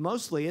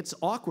mostly it's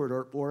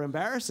awkward or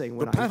embarrassing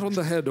when the Pat on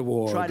the Head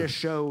Award. Try to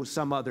show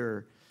some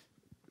other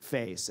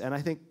face. And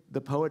I think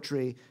the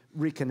poetry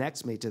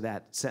reconnects me to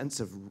that sense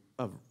of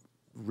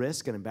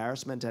risk and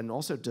embarrassment, and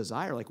also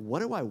desire. Like, what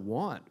do I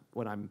want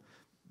when I'm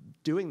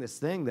doing this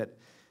thing that,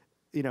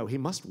 he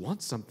must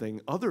want something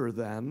other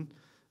than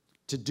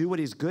to do what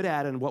he's good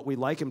at and what we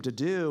like him to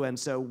do. And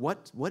so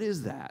what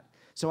is that?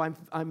 So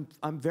I'm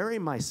very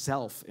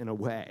myself in a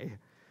way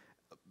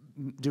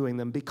doing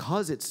them,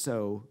 because it's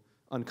so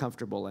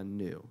uncomfortable and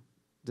new.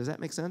 Does that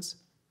make sense?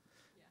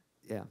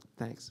 Yeah,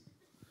 thanks.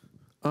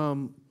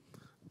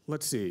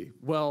 Let's see.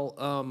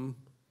 Well,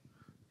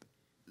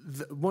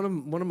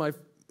 one of my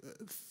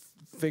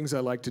things I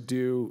like to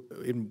do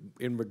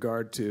in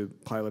regard to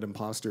Pilot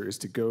Imposter is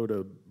to go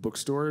to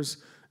bookstores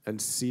and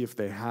see if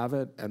they have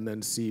it, and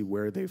then see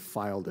where they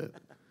filed it,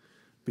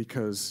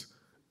 because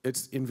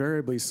it's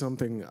invariably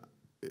something,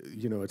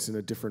 it's in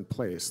a different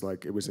place.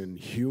 Like, it was in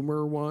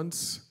humor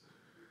once,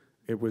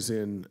 it was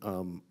in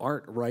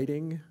art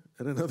writing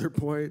at another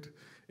point,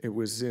 it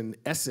was in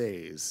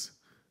essays.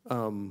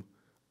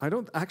 I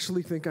don't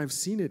actually think I've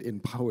seen it in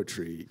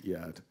poetry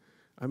yet.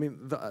 I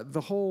mean,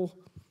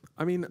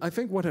 I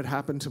think what had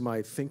happened to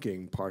my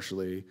thinking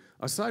partially,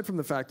 aside from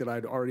the fact that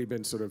I'd already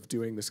been sort of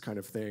doing this kind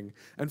of thing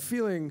and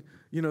feeling,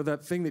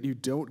 that thing that you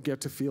don't get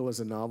to feel as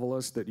a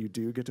novelist that you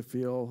do get to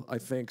feel, I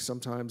think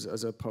sometimes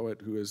as a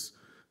poet who is,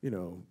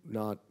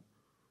 not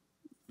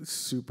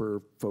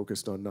super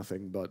focused on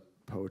nothing but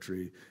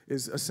poetry,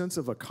 is a sense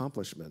of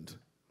accomplishment.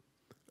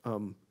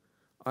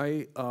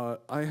 I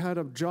had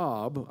a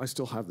job, I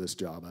still have this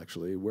job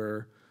actually,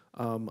 where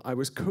I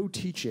was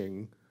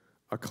co-teaching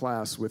a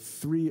class with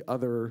 3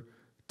 other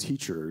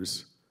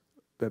teachers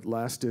that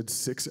lasted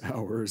 6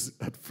 hours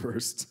at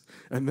first,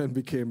 and then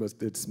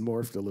it's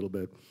morphed a little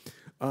bit.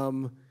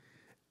 And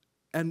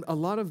a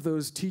lot of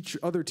those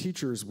other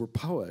teachers were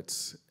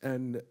poets,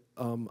 and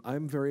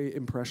I'm very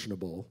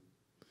impressionable.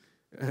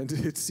 And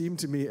it seemed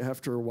to me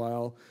after a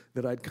while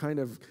that I'd kind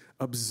of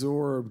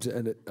absorbed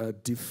a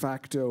de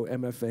facto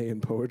MFA in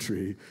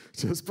poetry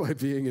just by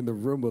being in the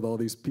room with all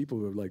these people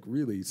who are like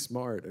really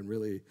smart and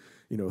really,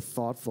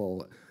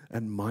 thoughtful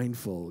and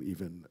mindful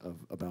even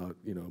about,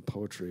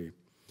 poetry.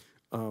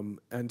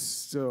 And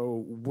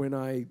so when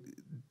I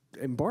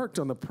embarked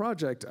on the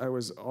project, I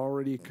was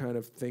already kind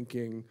of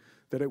thinking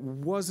that it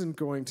wasn't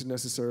going to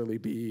necessarily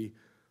be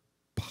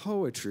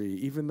poetry,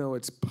 even though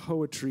it's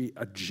poetry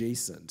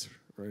adjacent,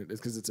 right?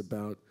 It's because it's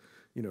about,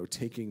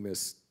 taking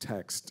this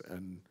text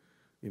and,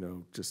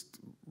 just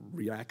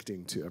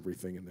reacting to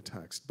everything in the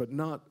text, but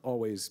not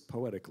always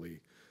poetically.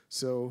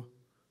 So,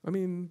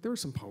 there are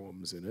some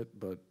poems in it,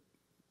 but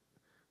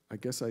I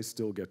guess I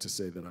still get to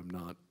say that I'm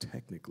not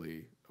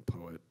technically a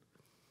poet.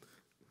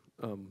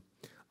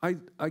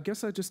 I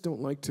guess I just don't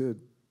like to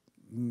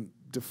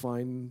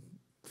define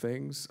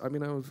things. I'm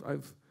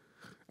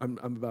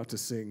about to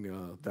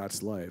sing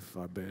That's Life.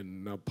 I've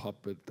been a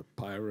puppet, a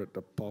pirate,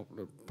 a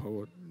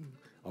poet,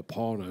 a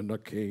pawn and a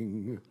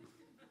king.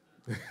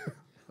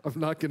 I'm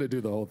not going to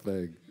do the whole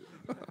thing.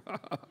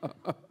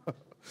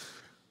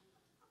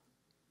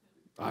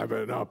 I've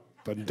been up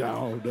and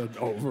down and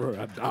over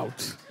and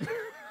out.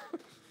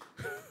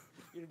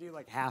 You do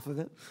like half of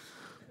it?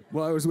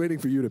 Well, I was waiting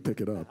for you to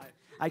pick it up.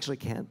 I actually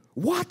can't.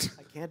 What?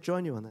 I can't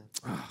join you on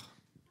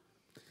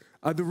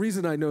that. The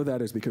reason I know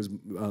that is because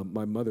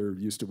my mother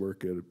used to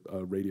work at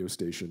a radio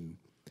station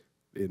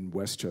in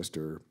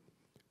Westchester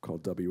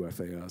called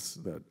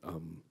WFAS that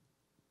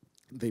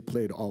they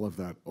played all of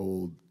that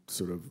old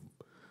sort of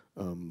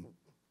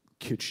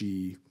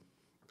kitschy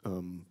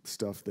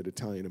stuff that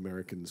Italian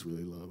Americans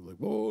really love,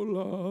 like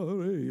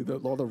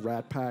all the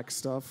Rat Pack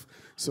stuff.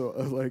 So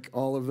like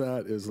all of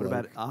that is what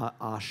like. What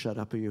about shut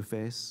up in your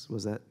face?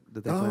 Was that?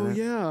 Did they play that?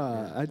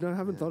 Yeah, I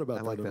haven't thought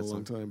about that in a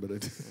long time, but I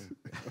did.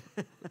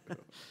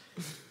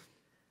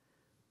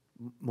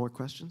 More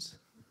questions?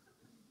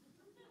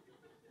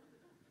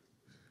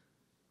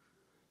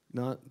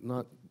 Not.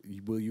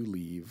 Will you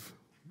leave?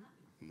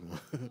 No.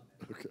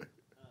 Okay.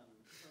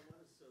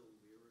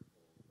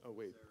 Oh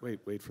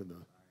wait for the.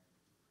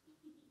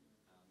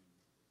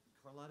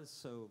 Carlotta's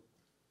so.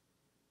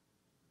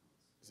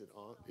 Is it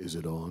on? Is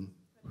it on?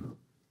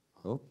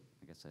 Oh,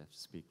 I guess I have to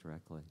speak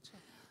directly.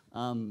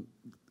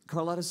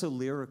 Carlotta's so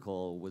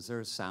lyrical. Was there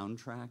a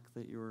soundtrack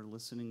that you were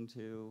listening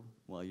to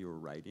while you were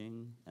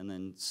writing? And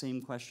then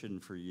same question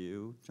for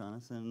you,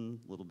 Jonathan,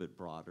 a little bit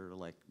broader.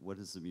 Like, what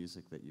is the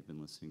music that you've been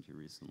listening to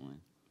recently?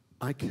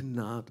 I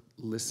cannot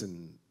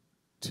listen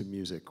to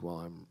music while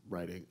I'm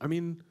writing.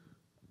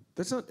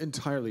 That's not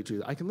entirely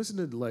true. I can listen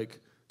to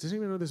does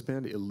anyone know this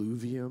band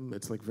Illuvium?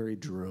 It's like very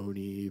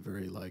droney,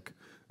 very like,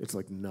 it's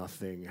like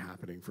nothing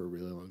happening for a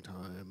really long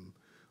time.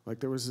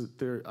 Like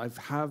I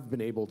have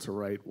been able to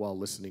write while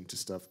listening to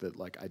stuff that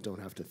like I don't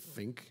have to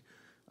think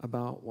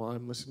about while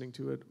I'm listening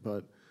to it.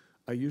 But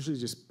I usually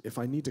just, if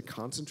I need to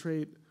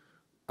concentrate,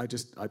 I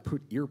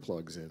put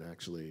earplugs in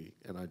actually,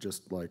 and I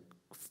just like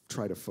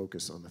try to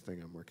focus on the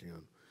thing I'm working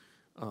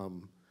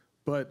on.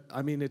 But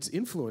it's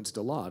influenced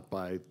a lot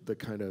by the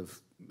kind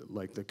of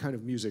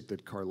music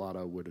that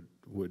Carlotta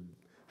would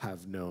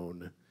have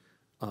known,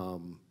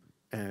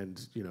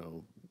 and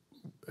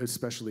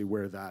especially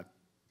where that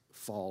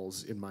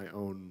falls in my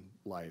own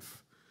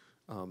life.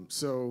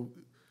 So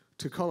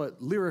to call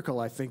it lyrical,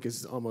 I think,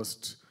 is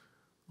almost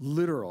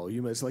literal.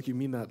 It's like you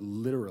mean that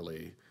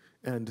literally.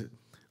 And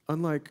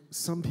unlike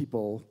some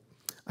people,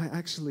 I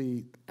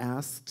actually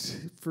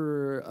asked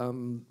for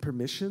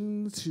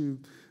permission to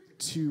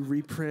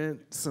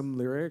reprint some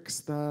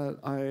lyrics that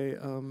I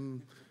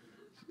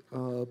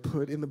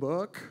put in the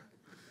book.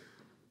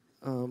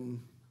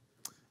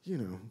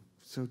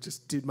 So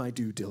just did my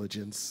due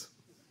diligence.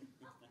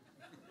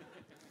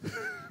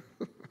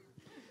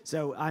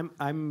 So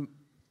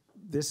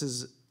this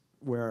is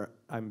where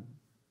I'm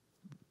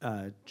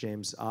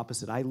James'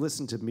 opposite. I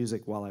listen to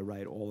music while I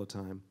write all the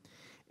time.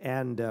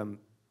 And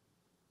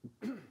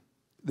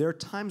there are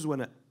times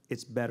when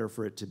it's better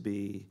for it to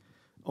be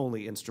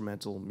only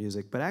instrumental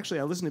music. But actually,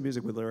 I listen to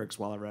music with lyrics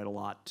while I write a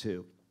lot,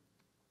 too.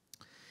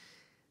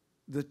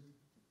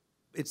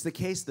 It's the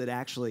case that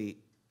actually,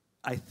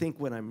 I think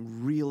when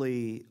I'm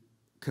really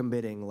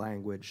committing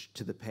language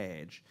to the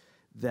page,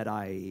 that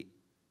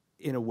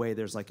in a way,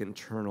 there's like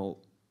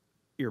internal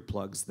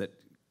earplugs that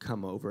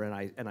come over,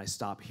 and I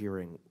stop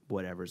hearing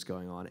whatever's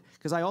going on.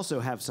 Because I also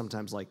have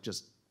sometimes like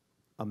just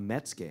a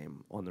Mets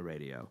game on the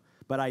radio.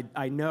 But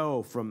I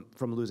know from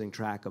losing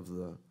track of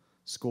the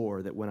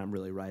score that when I'm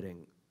really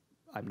writing,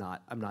 I'm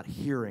not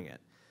hearing it.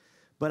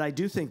 But I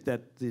do think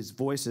that these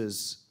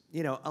voices,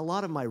 a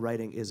lot of my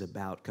writing is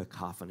about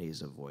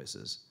cacophonies of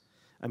voices.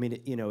 I mean,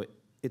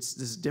 this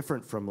is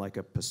different from like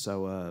a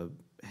Pessoa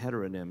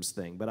heteronyms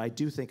thing, but I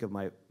do think of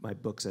my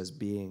books as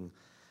being,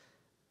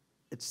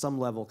 at some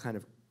level, kind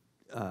of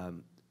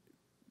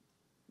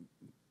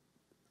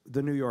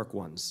the New York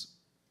ones,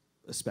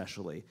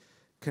 especially,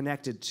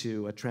 connected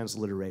to a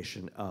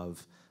transliteration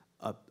of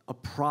a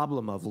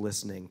problem of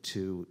listening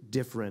to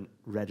different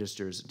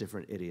registers,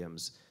 different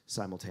idioms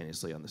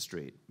simultaneously on the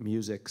street.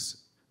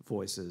 Musics,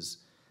 voices,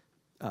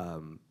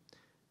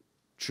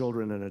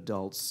 children and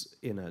adults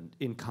in an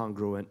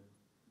incongruent,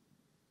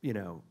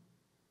 kind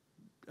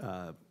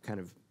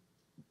of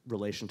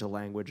relation to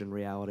language and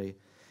reality.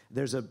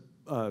 There's a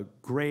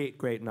great,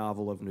 great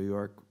novel of New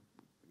York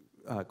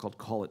called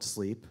Call It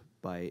Sleep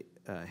by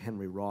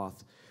Henry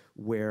Roth,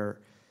 where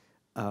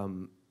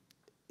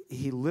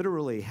he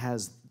literally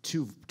has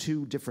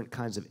two different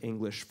kinds of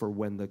English for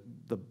when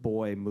the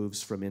boy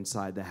moves from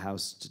inside the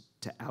house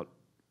to out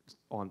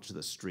onto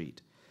the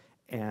street.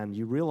 And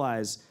you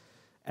realize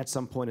at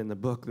some point in the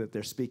book that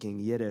they're speaking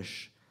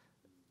Yiddish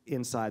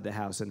inside the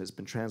house, and it's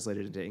been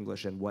translated into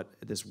English, and what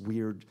this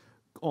weird,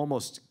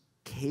 almost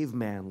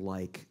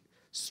caveman-like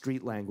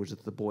street language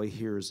that the boy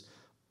hears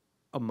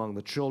among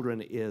the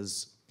children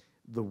is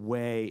the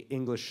way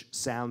English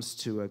sounds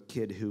to a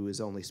kid who is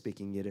only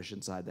speaking Yiddish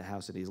inside the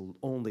house, and he's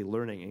only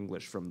learning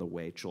English from the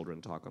way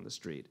children talk on the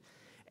street.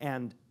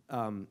 And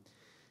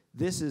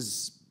this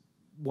is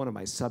one of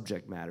my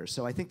subject matters.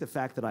 So I think the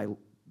fact that I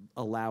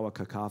allow a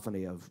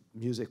cacophony of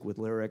music with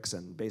lyrics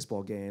and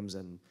baseball games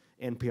and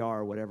NPR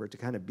or whatever to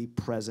kind of be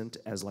present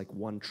as like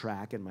one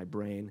track in my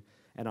brain,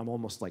 and I'm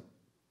almost like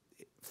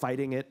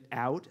fighting it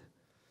out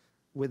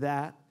with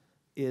that,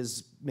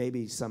 is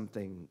maybe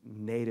something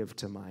native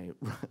to my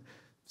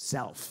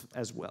self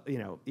as well.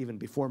 Even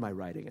before my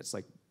writing, it's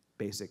like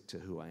basic to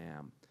who I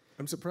am.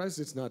 I'm surprised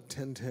it's not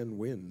 10-10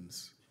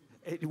 wins.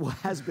 It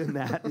has been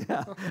that,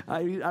 yeah.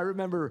 I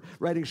remember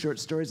writing short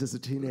stories as a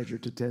teenager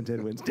to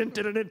 10-10 wins.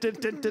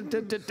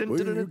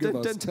 Will you give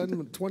us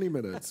 20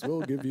 minutes?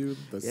 We'll give you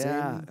the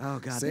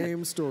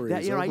same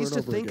stories. I used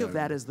to think of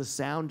that as the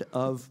sound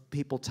of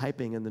people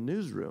typing in the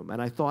newsroom,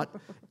 and I thought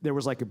there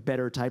was like a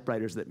better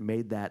typewriters that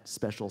made that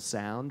special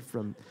sound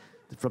from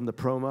the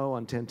promo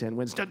on 10-10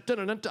 wins.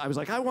 I was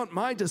like, I want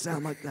mine to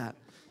sound like that,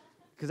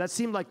 because that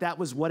seemed like that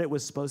was what it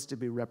was supposed to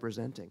be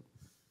representing.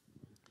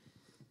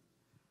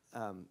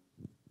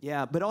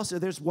 Yeah, but also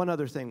there's one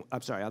other thing.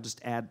 I'm sorry, I'll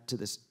just add to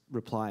this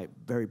reply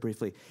very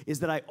briefly,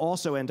 is that I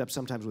also end up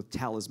sometimes with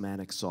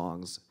talismanic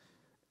songs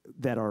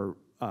that are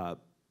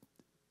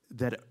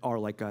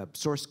like a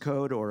source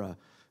code or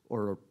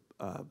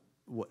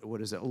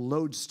what is it, a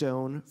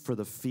lodestone for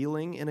the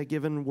feeling in a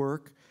given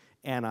work,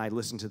 and I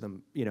listen to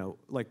them,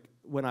 like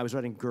when I was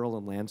writing Girl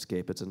in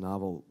Landscape, it's a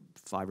novel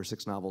 5 or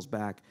 6 novels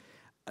back,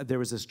 there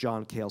was this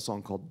John Cale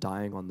song called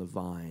Dying on the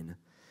Vine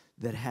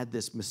that had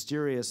this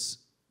mysterious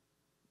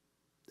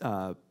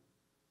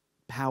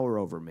power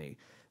over me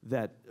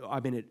that,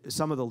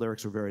 some of the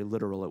lyrics were very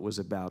literal. It was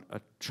about a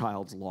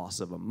child's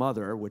loss of a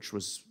mother, which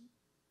was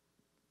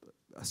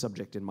a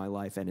subject in my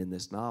life and in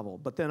this novel.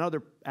 But then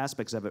other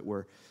aspects of it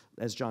were,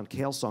 as John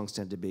Cale songs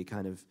tend to be,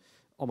 kind of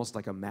almost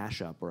like a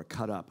mashup or a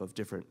cut-up of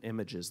different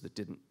images that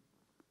didn't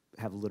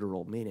have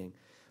literal meaning.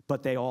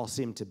 But they all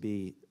seemed to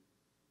be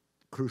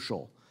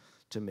crucial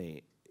to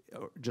me,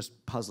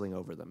 just puzzling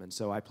over them. And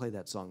so I play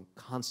that song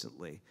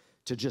constantly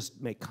to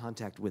just make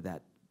contact with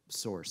that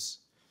source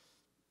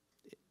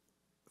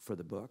for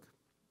the book.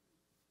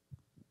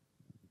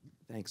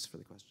 Thanks for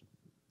the question.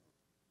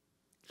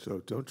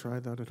 So don't try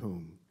that at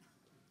home.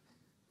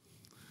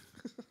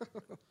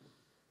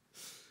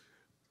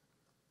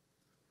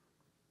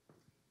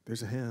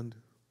 There's a hand.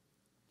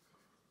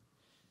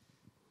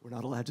 We're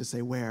not allowed to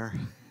say where.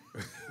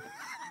 Thank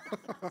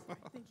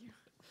you.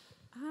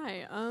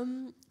 Hi.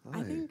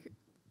 I think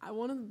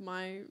one of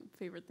my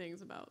favorite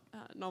things about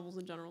novels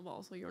in general, but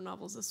also your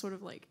novels, is sort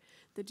of like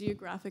the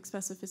geographic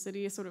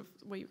specificity, is sort of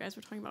what you guys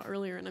were talking about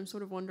earlier. And I'm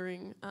sort of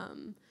wondering,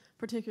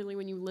 particularly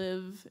when you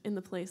live in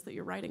the place that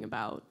you're writing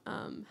about,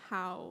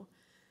 how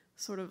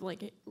sort of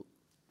like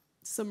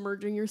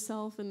submerging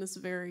yourself in this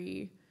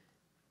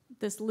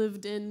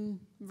lived-in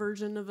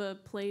version of a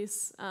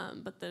place,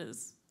 but that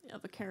is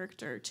of a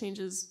character,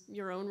 changes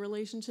your own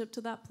relationship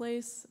to that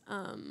place.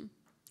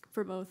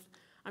 for both.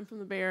 I'm from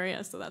the Bay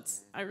Area, so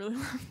I really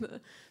love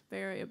the Bay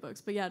Area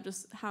books. But yeah,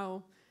 just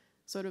how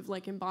sort of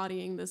like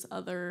embodying this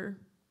other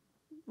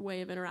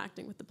way of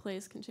interacting with the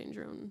place can change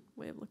your own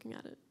way of looking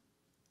at it.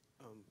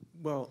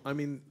 Well, I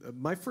mean,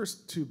 my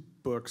first 2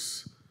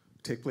 books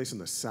take place in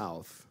the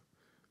South.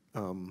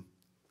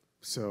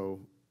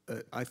 So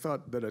I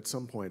thought that at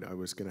some point I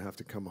was going to have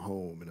to come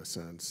home, in a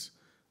sense.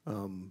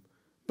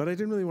 But I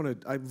didn't really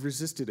want to, I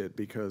resisted it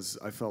because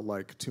I felt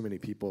like too many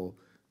people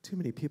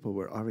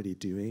were already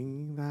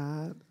doing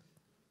that.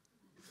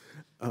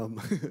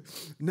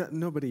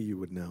 Nobody you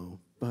would know,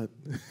 but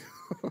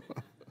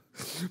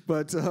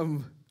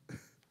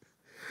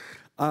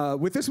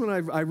with this one,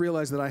 I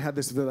realized that I had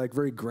this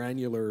very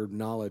granular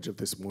knowledge of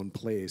this one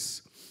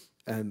place,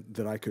 and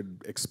that I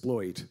could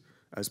exploit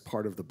as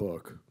part of the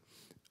book.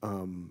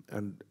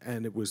 And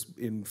it was,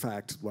 in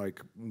fact,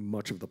 like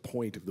much of the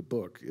point of the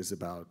book is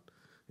about,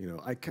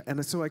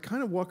 so I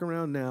kind of walk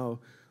around now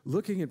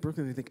looking at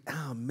Brooklyn and I think,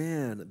 oh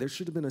man, there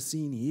should have been a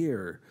scene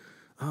here.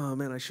 Oh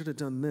man, I should have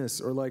done this.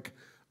 Or like,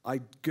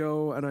 I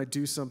go and I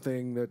do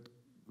something that,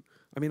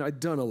 I'd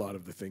done a lot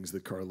of the things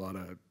that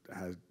Carlotta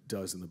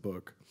does in the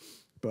book,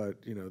 but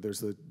there's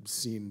the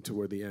scene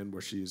toward the end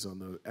where she's on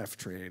the F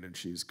train and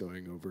she's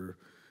going over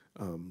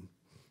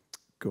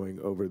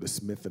the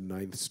Smith and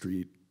 9th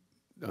Street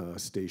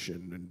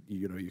station, and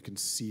you can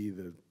see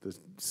the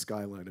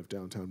skyline of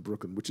downtown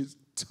Brooklyn, which is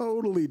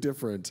totally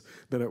different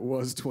than it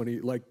was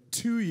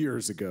 2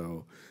 years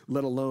ago,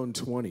 let alone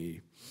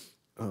 20.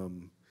 I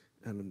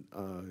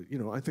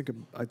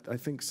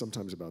think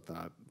sometimes about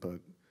that, but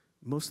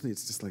mostly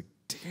it's just like,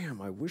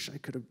 damn, I wish I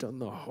could have done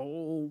the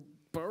whole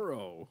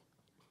borough.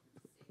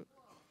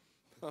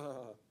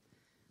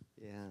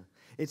 Yeah,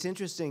 it's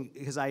interesting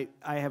because I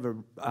have a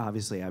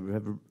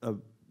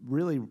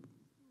really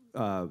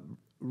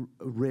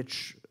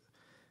rich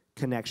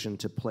connection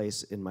to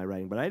place in my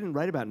writing, but I didn't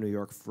write about New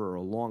York for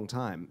a long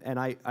time, and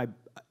I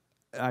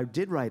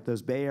did write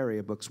those Bay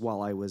Area books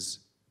while I was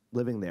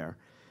living there,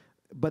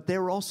 but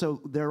they're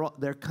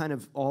kind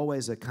of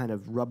always a kind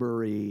of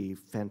rubbery,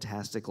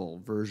 fantastical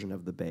version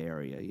of the Bay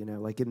Area.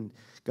 Like in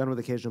Gun with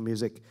Occasional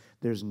Music,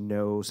 there's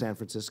no San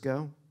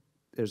Francisco,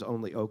 there's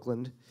only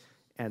Oakland,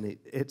 and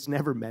it's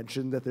never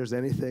mentioned that there's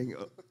anything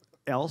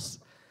else,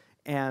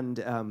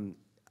 and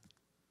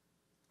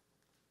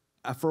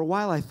for a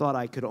while, I thought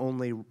I could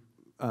only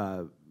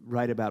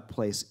write about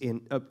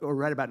or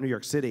write about New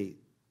York City,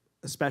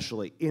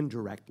 especially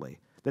indirectly.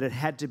 That it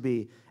had to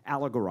be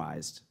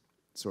allegorized,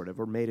 sort of,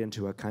 or made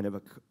into a kind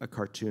of a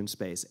cartoon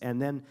space. And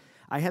then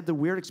I had the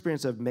weird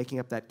experience of making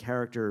up that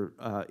character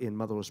in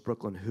Motherless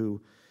Brooklyn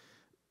who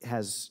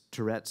has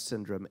Tourette's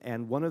syndrome.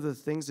 And one of the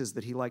things is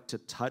that he liked to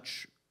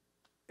touch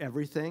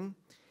everything.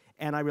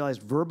 And I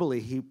realized verbally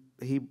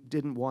he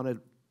didn't want to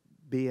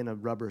be in a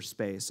rubber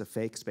space, a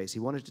fake space.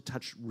 He wanted to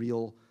touch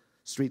real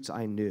streets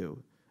I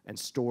knew and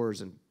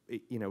stores and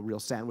real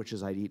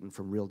sandwiches I'd eaten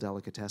from real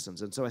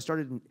delicatessens. And so I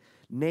started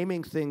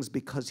naming things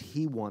because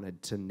he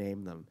wanted to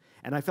name them.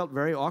 And I felt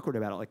very awkward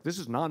about it. Like, this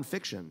is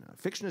nonfiction.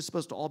 Fiction is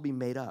supposed to all be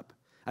made up.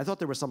 I thought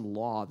there was some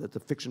law that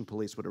the fiction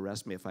police would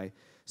arrest me if I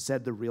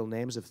said the real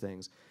names of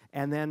things.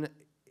 And then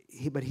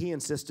he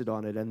insisted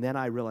on it, and then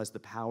I realized the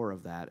power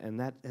of that. And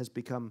that has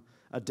become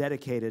a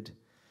dedicated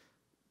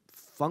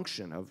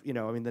function of,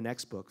 the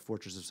next book,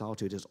 Fortress of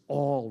Solitude, is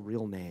all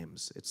real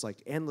names. It's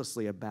like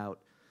endlessly about,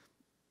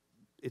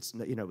 it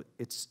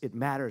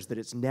matters that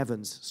it's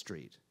Nevins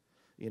Street,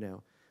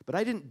 But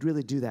I didn't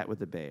really do that with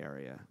the Bay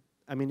Area.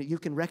 You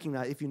can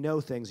recognize, if you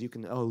know things, you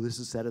can, this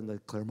is set in the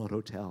Claremont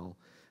Hotel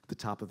at the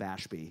top of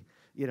Ashby.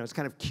 It's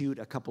kind of cute,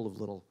 a couple of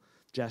little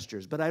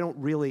gestures, but I don't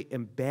really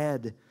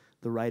embed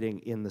the writing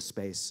in the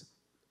space,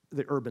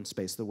 the urban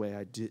space, the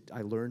way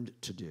I learned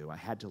to do. I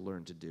had to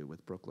learn to do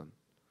with Brooklyn.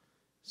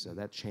 So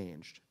that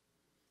changed.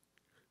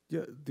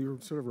 Yeah,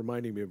 you're sort of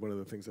reminding me of one of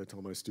the things I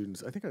tell my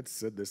students. I think I'd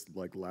said this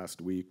like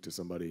last week to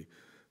somebody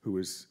who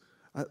was,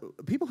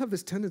 people have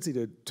this tendency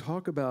to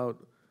talk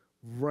about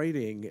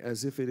writing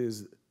as if it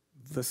is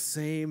the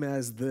same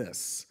as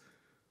this,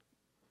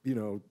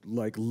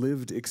 like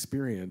lived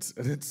experience.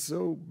 And it's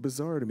so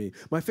bizarre to me.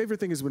 My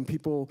favorite thing is when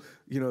people,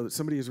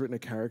 somebody has written a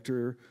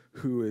character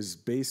who is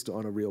based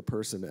on a real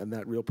person and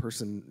that real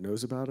person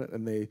knows about it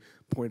and they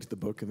point to the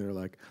book and they're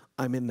like,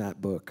 I'm in that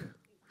book.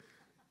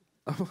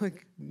 I'm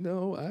like,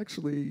 no,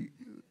 actually,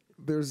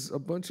 there's a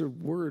bunch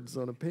of words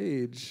on a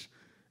page,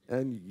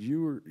 and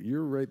you're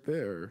right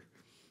there.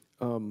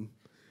 And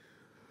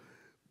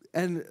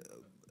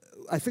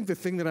I think the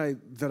thing that I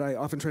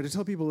often try to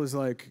tell people is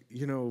like, this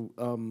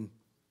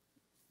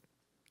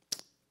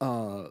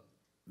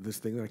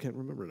thing that I can't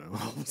remember now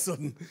all of a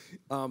sudden,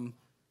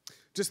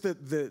 just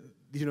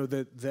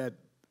that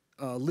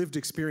lived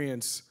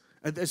experience.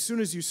 As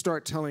soon as you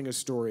start telling a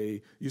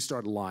story, you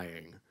start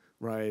lying.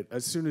 Right?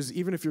 As soon as,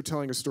 even if you're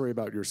telling a story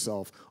about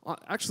yourself,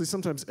 actually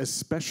sometimes,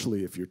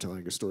 especially if you're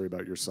telling a story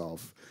about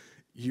yourself,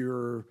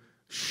 you're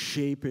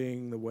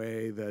shaping the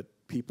way that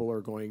people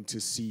are going to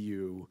see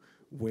you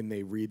when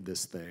they read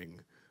this thing.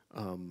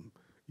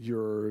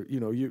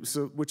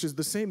 which is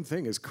the same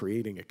thing as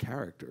creating a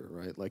character,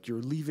 right? Like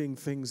you're leaving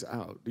things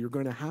out. You're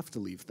going to have to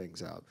leave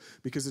things out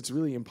because it's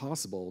really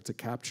impossible to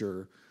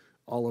capture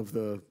all of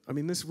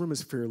this room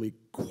is fairly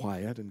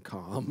quiet and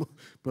calm,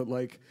 but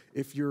like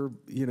if you're,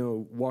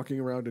 walking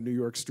around a New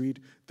York street,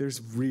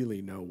 there's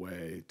really no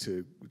way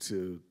to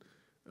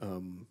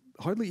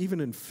hardly even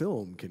in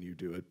film can you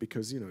do it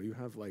because, you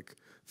have like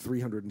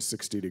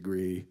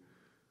 360-degree,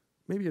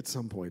 maybe at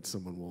some point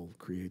someone will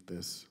create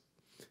this,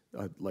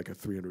 like a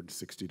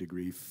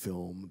 360-degree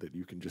film that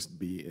you can just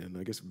be in.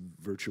 I guess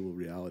virtual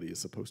reality is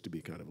supposed to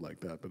be kind of like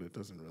that, but it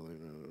doesn't really.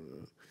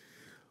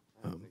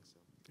 I don't think so.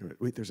 All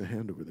right. Wait, there's a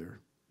hand over there.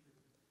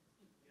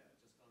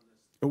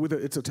 Oh,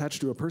 it's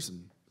attached to a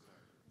person.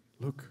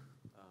 Look.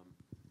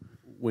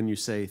 When you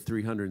say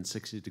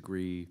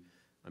 360-degree,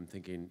 I'm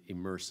thinking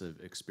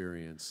immersive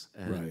experience.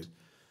 And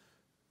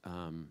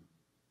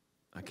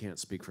I can't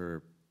speak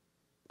for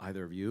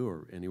either of you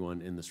or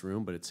anyone in this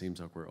room, but it seems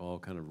like we're all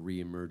kind of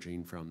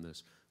re-emerging from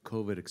this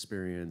COVID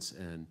experience,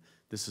 and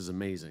this is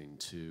amazing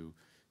to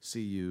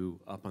see you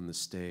up on the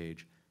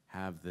stage,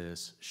 have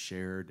this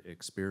shared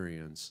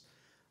experience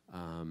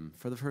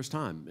for the first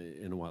time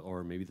in a while,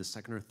 or maybe the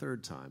second or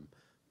third time.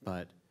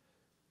 But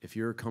if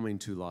you're coming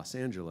to Los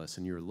Angeles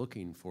and you're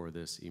looking for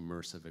this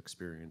immersive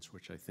experience,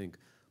 which I think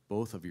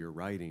both of your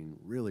writing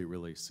really,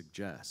 really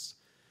suggests,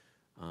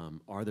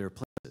 are there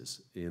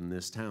places in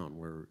this town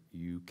where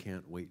you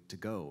can't wait to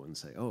go and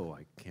say, oh,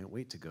 I can't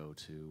wait to go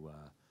to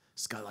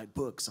Skylight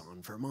Books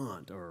on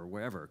Vermont or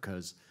wherever,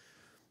 because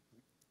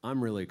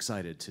I'm really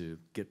excited to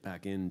get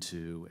back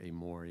into a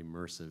more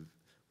immersive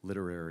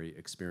literary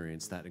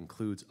experience that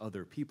includes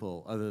other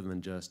people other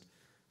than just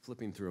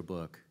flipping through a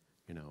book,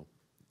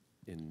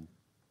 in...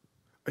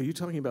 Are you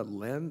talking about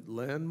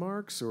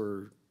landmarks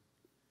or?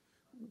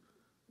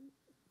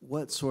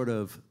 What sort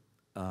of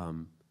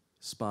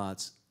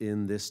spots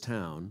in this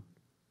town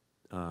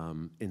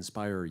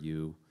inspire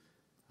you?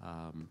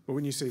 But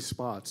when you say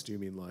spots, do you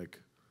mean like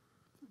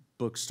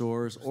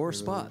bookstores or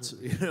spots,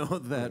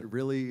 that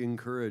really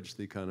encourage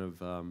the kind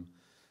of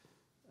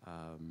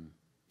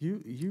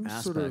you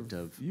aspect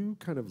you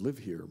kind of live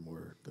here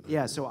more than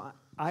I do. So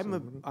I'm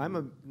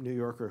a New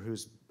Yorker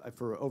who's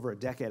for over a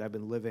decade I've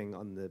been living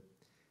on the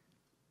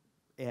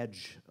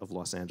edge of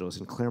Los Angeles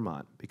in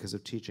Claremont because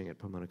of teaching at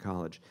Pomona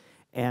College.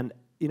 And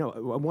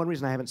one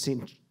reason I haven't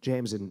seen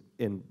James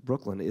in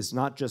Brooklyn is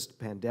not just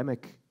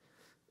pandemic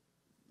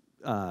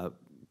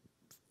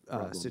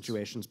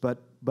situations, but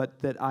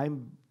that I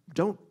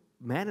don't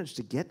manage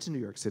to get to New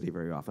York City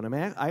very often. I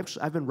mean,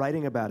 I've been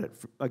writing about it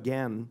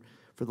again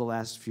for the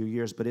last few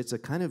years, but it's a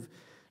kind of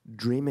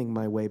dreaming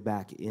my way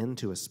back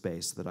into a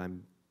space that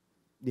I'm,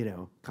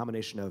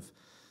 combination of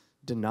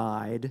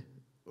denied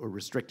or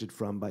restricted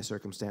from by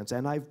circumstance,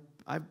 and I've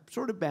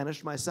sort of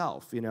banished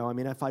myself. I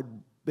mean, if I'd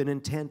been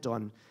intent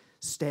on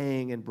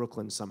staying in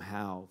Brooklyn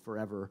somehow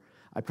forever,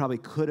 I probably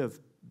could have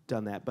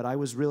done that, but I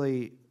was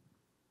really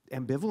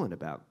ambivalent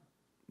about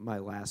my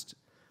last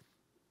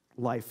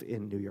life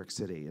in New York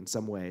City in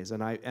some ways,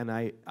 and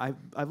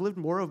I've lived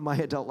more of my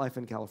adult life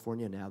in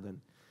California now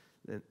than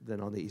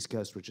on the East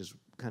Coast, which is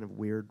kind of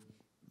weird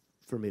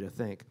for me to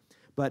think.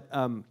 But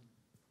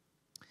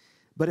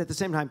at the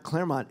same time,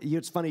 Claremont,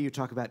 it's funny you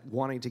talk about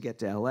wanting to get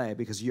to LA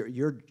because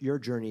your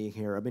journey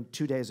here. I mean,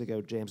 2 days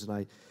ago, James and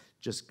I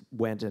just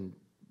went and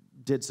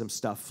did some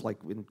stuff like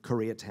in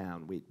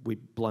Koreatown. We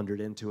blundered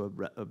into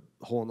a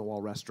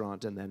hole-in-the-wall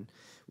restaurant and then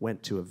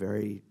went to a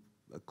very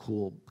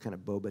cool kind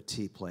of boba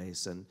tea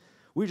place. And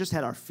we just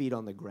had our feet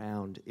on the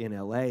ground in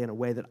LA in a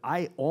way that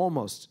I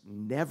almost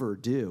never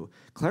do.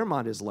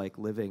 Claremont is like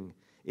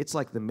it's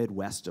like the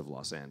Midwest of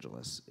Los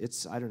Angeles.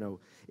 It's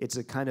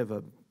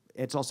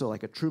also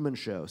like a Truman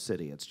Show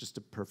city. It's just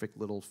a perfect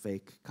little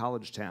fake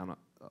college town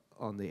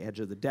on the edge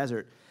of the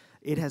desert.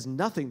 It has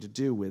nothing to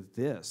do with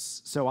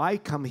this. So I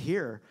come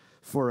here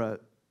for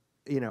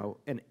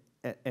an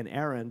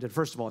errand, and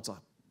first of all, it's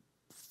a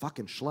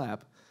fucking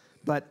schlep,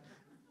 but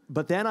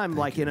then I'm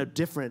like in a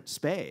different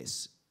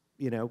space.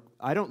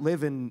 I don't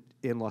live in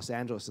Los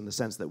Angeles in the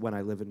sense that when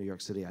I live in New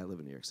York City, I live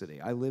in New York City.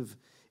 I live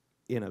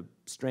in a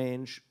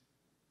strange,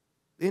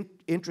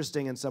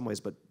 interesting in some ways,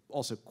 but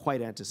also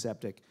quite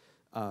antiseptic,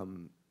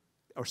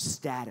 or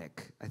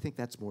static, I think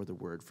that's more the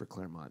word for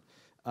Claremont,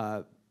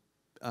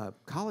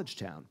 college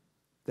town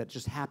that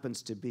just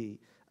happens to be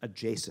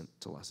adjacent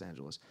to Los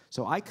Angeles.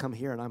 So I come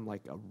here and I'm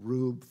like a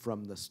rube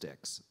from the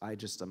sticks.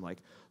 I'm like,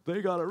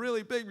 they got a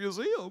really big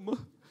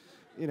museum.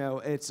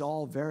 It's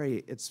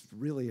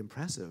really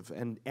impressive.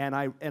 And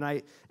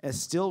I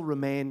still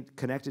remain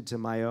connected to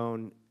my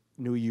own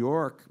New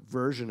York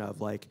version of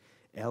like,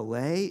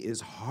 LA is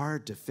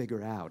hard to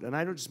figure out. And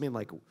I don't just mean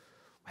like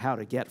how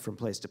to get from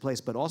place to place,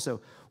 but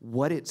also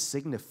what it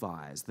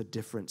signifies, the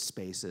different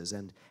spaces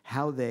and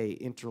how they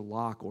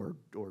interlock or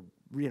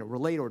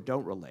relate or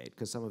don't relate,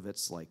 because some of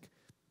it's like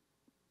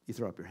you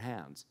throw up your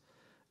hands.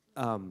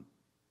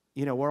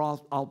 Where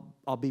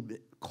I'll be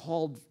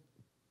called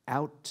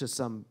out to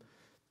some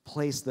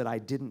place that I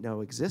didn't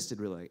know existed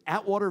really.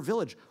 Atwater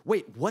Village.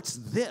 Wait, what's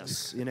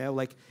this? You know,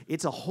 like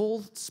it's a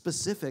whole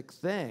specific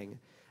thing.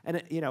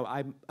 And you know,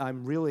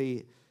 I'm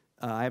really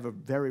I have a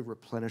very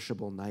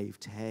replenishable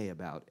naivete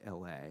about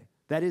LA.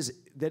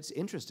 That's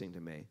interesting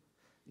to me.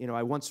 You know,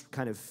 I once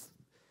kind of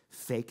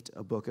faked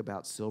a book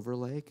about Silver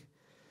Lake,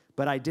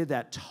 but I did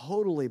that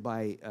totally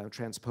by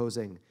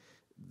transposing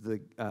the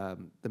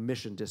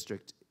Mission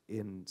District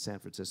in San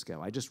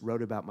Francisco. I just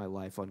wrote about my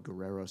life on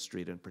Guerrero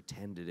Street and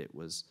pretended it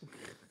was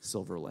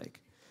Silver Lake.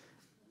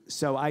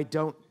 So I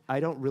don't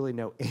really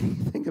know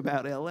anything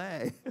about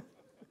LA.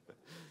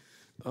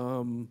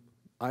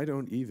 I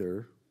don't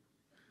either.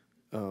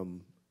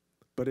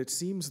 But it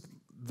seems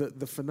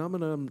the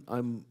phenomenon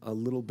I'm a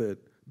little bit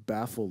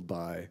baffled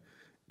by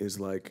is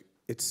like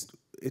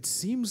it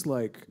seems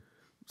like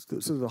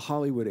sort of the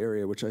Hollywood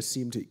area, which I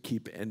seem to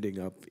keep ending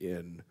up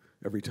in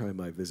every time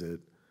I visit,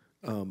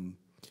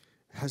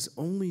 has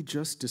only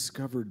just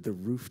discovered the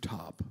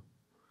rooftop.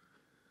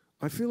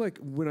 I feel like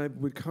when I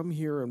would come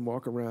here and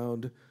walk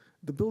around,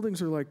 the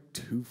buildings are like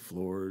 2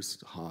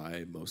 floors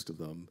high, most of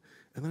them.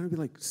 And then I'd be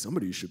like,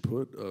 somebody should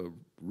put a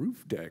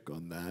roof deck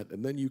on that,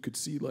 and then you could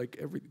see like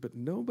everything. But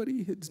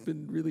nobody has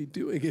been really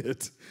doing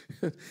it.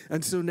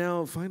 And so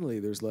now, finally,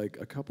 there's like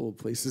a couple of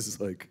places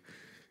like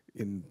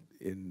in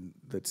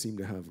that seem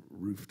to have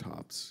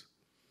rooftops.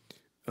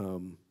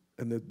 And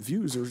the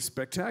views are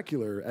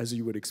spectacular, as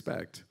you would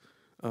expect.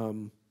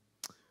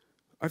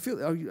 I feel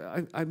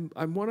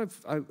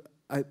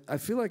I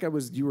feel like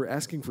you were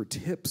asking for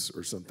tips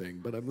or something,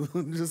 but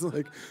I'm just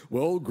like,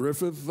 well,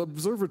 Griffith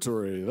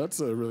Observatory, that's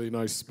a really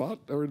nice spot,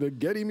 or the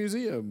Getty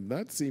Museum,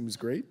 that seems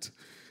great,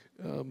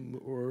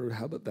 or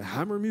how about the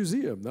Hammer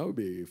Museum? That would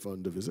be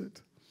fun to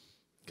visit.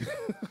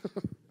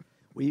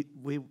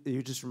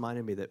 You just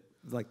reminded me that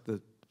like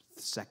the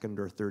second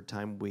or third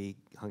time we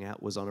hung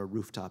out was on a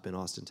rooftop in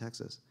Austin,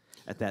 Texas,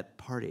 at that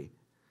party.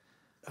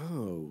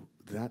 Oh,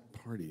 that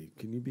party.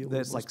 Can you be a little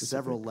There's more like specific?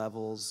 several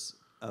levels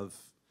of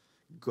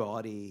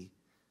gaudy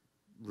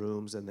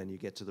rooms, and then you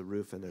get to the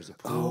roof, and there's a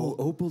pool.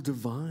 Oh, Opal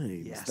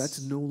Divines. Yes.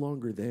 That's no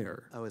longer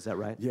there. Oh, is that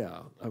right?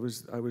 Yeah, I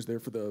was there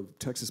for the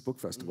Texas Book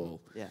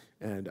Festival. Yeah.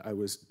 And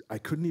I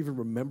couldn't even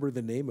remember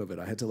the name of it.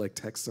 I had to like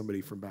text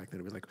somebody from back then.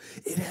 It was like,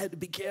 it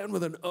began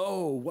with an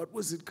O. What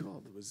was it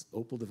called? It was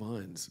Opal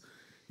Divines.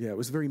 Yeah, it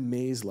was very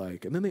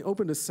maze-like. And then they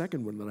opened a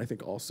second one that I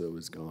think also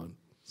is gone.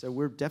 So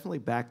we're definitely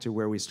back to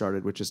where we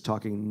started, which is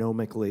talking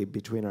gnomically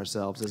between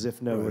ourselves, as if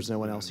there was no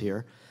one else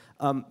here.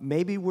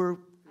 Maybe we're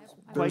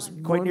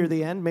quite near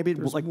the end. Maybe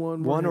like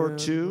one or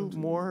two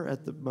more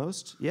at the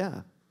most.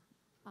 Yeah.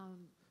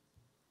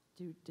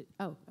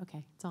 Oh,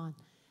 okay, it's on.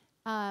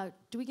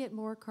 Do we get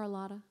more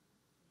Carlotta?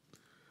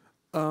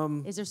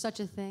 Is there such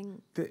a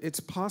thing? It's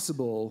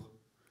possible,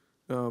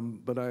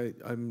 but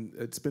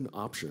it's been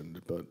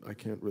optioned, but I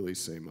can't really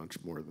say much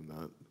more than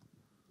that.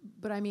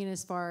 But I mean,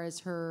 as far as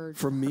her...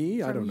 From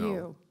me? I don't know.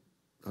 You.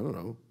 I don't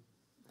know.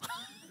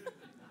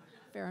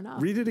 Fair enough.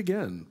 Read it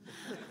again.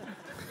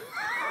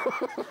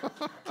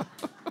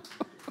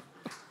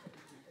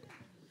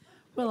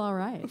 Well, all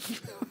right.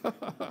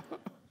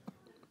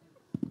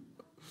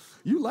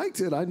 You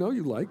liked it. I know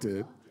you liked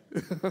it.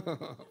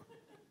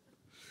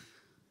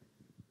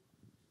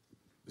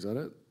 Is that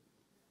it?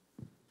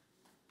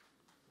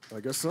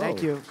 I guess so.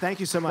 Thank you. Thank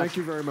you so much. Thank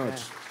you very much.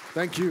 Yeah.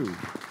 Thank you.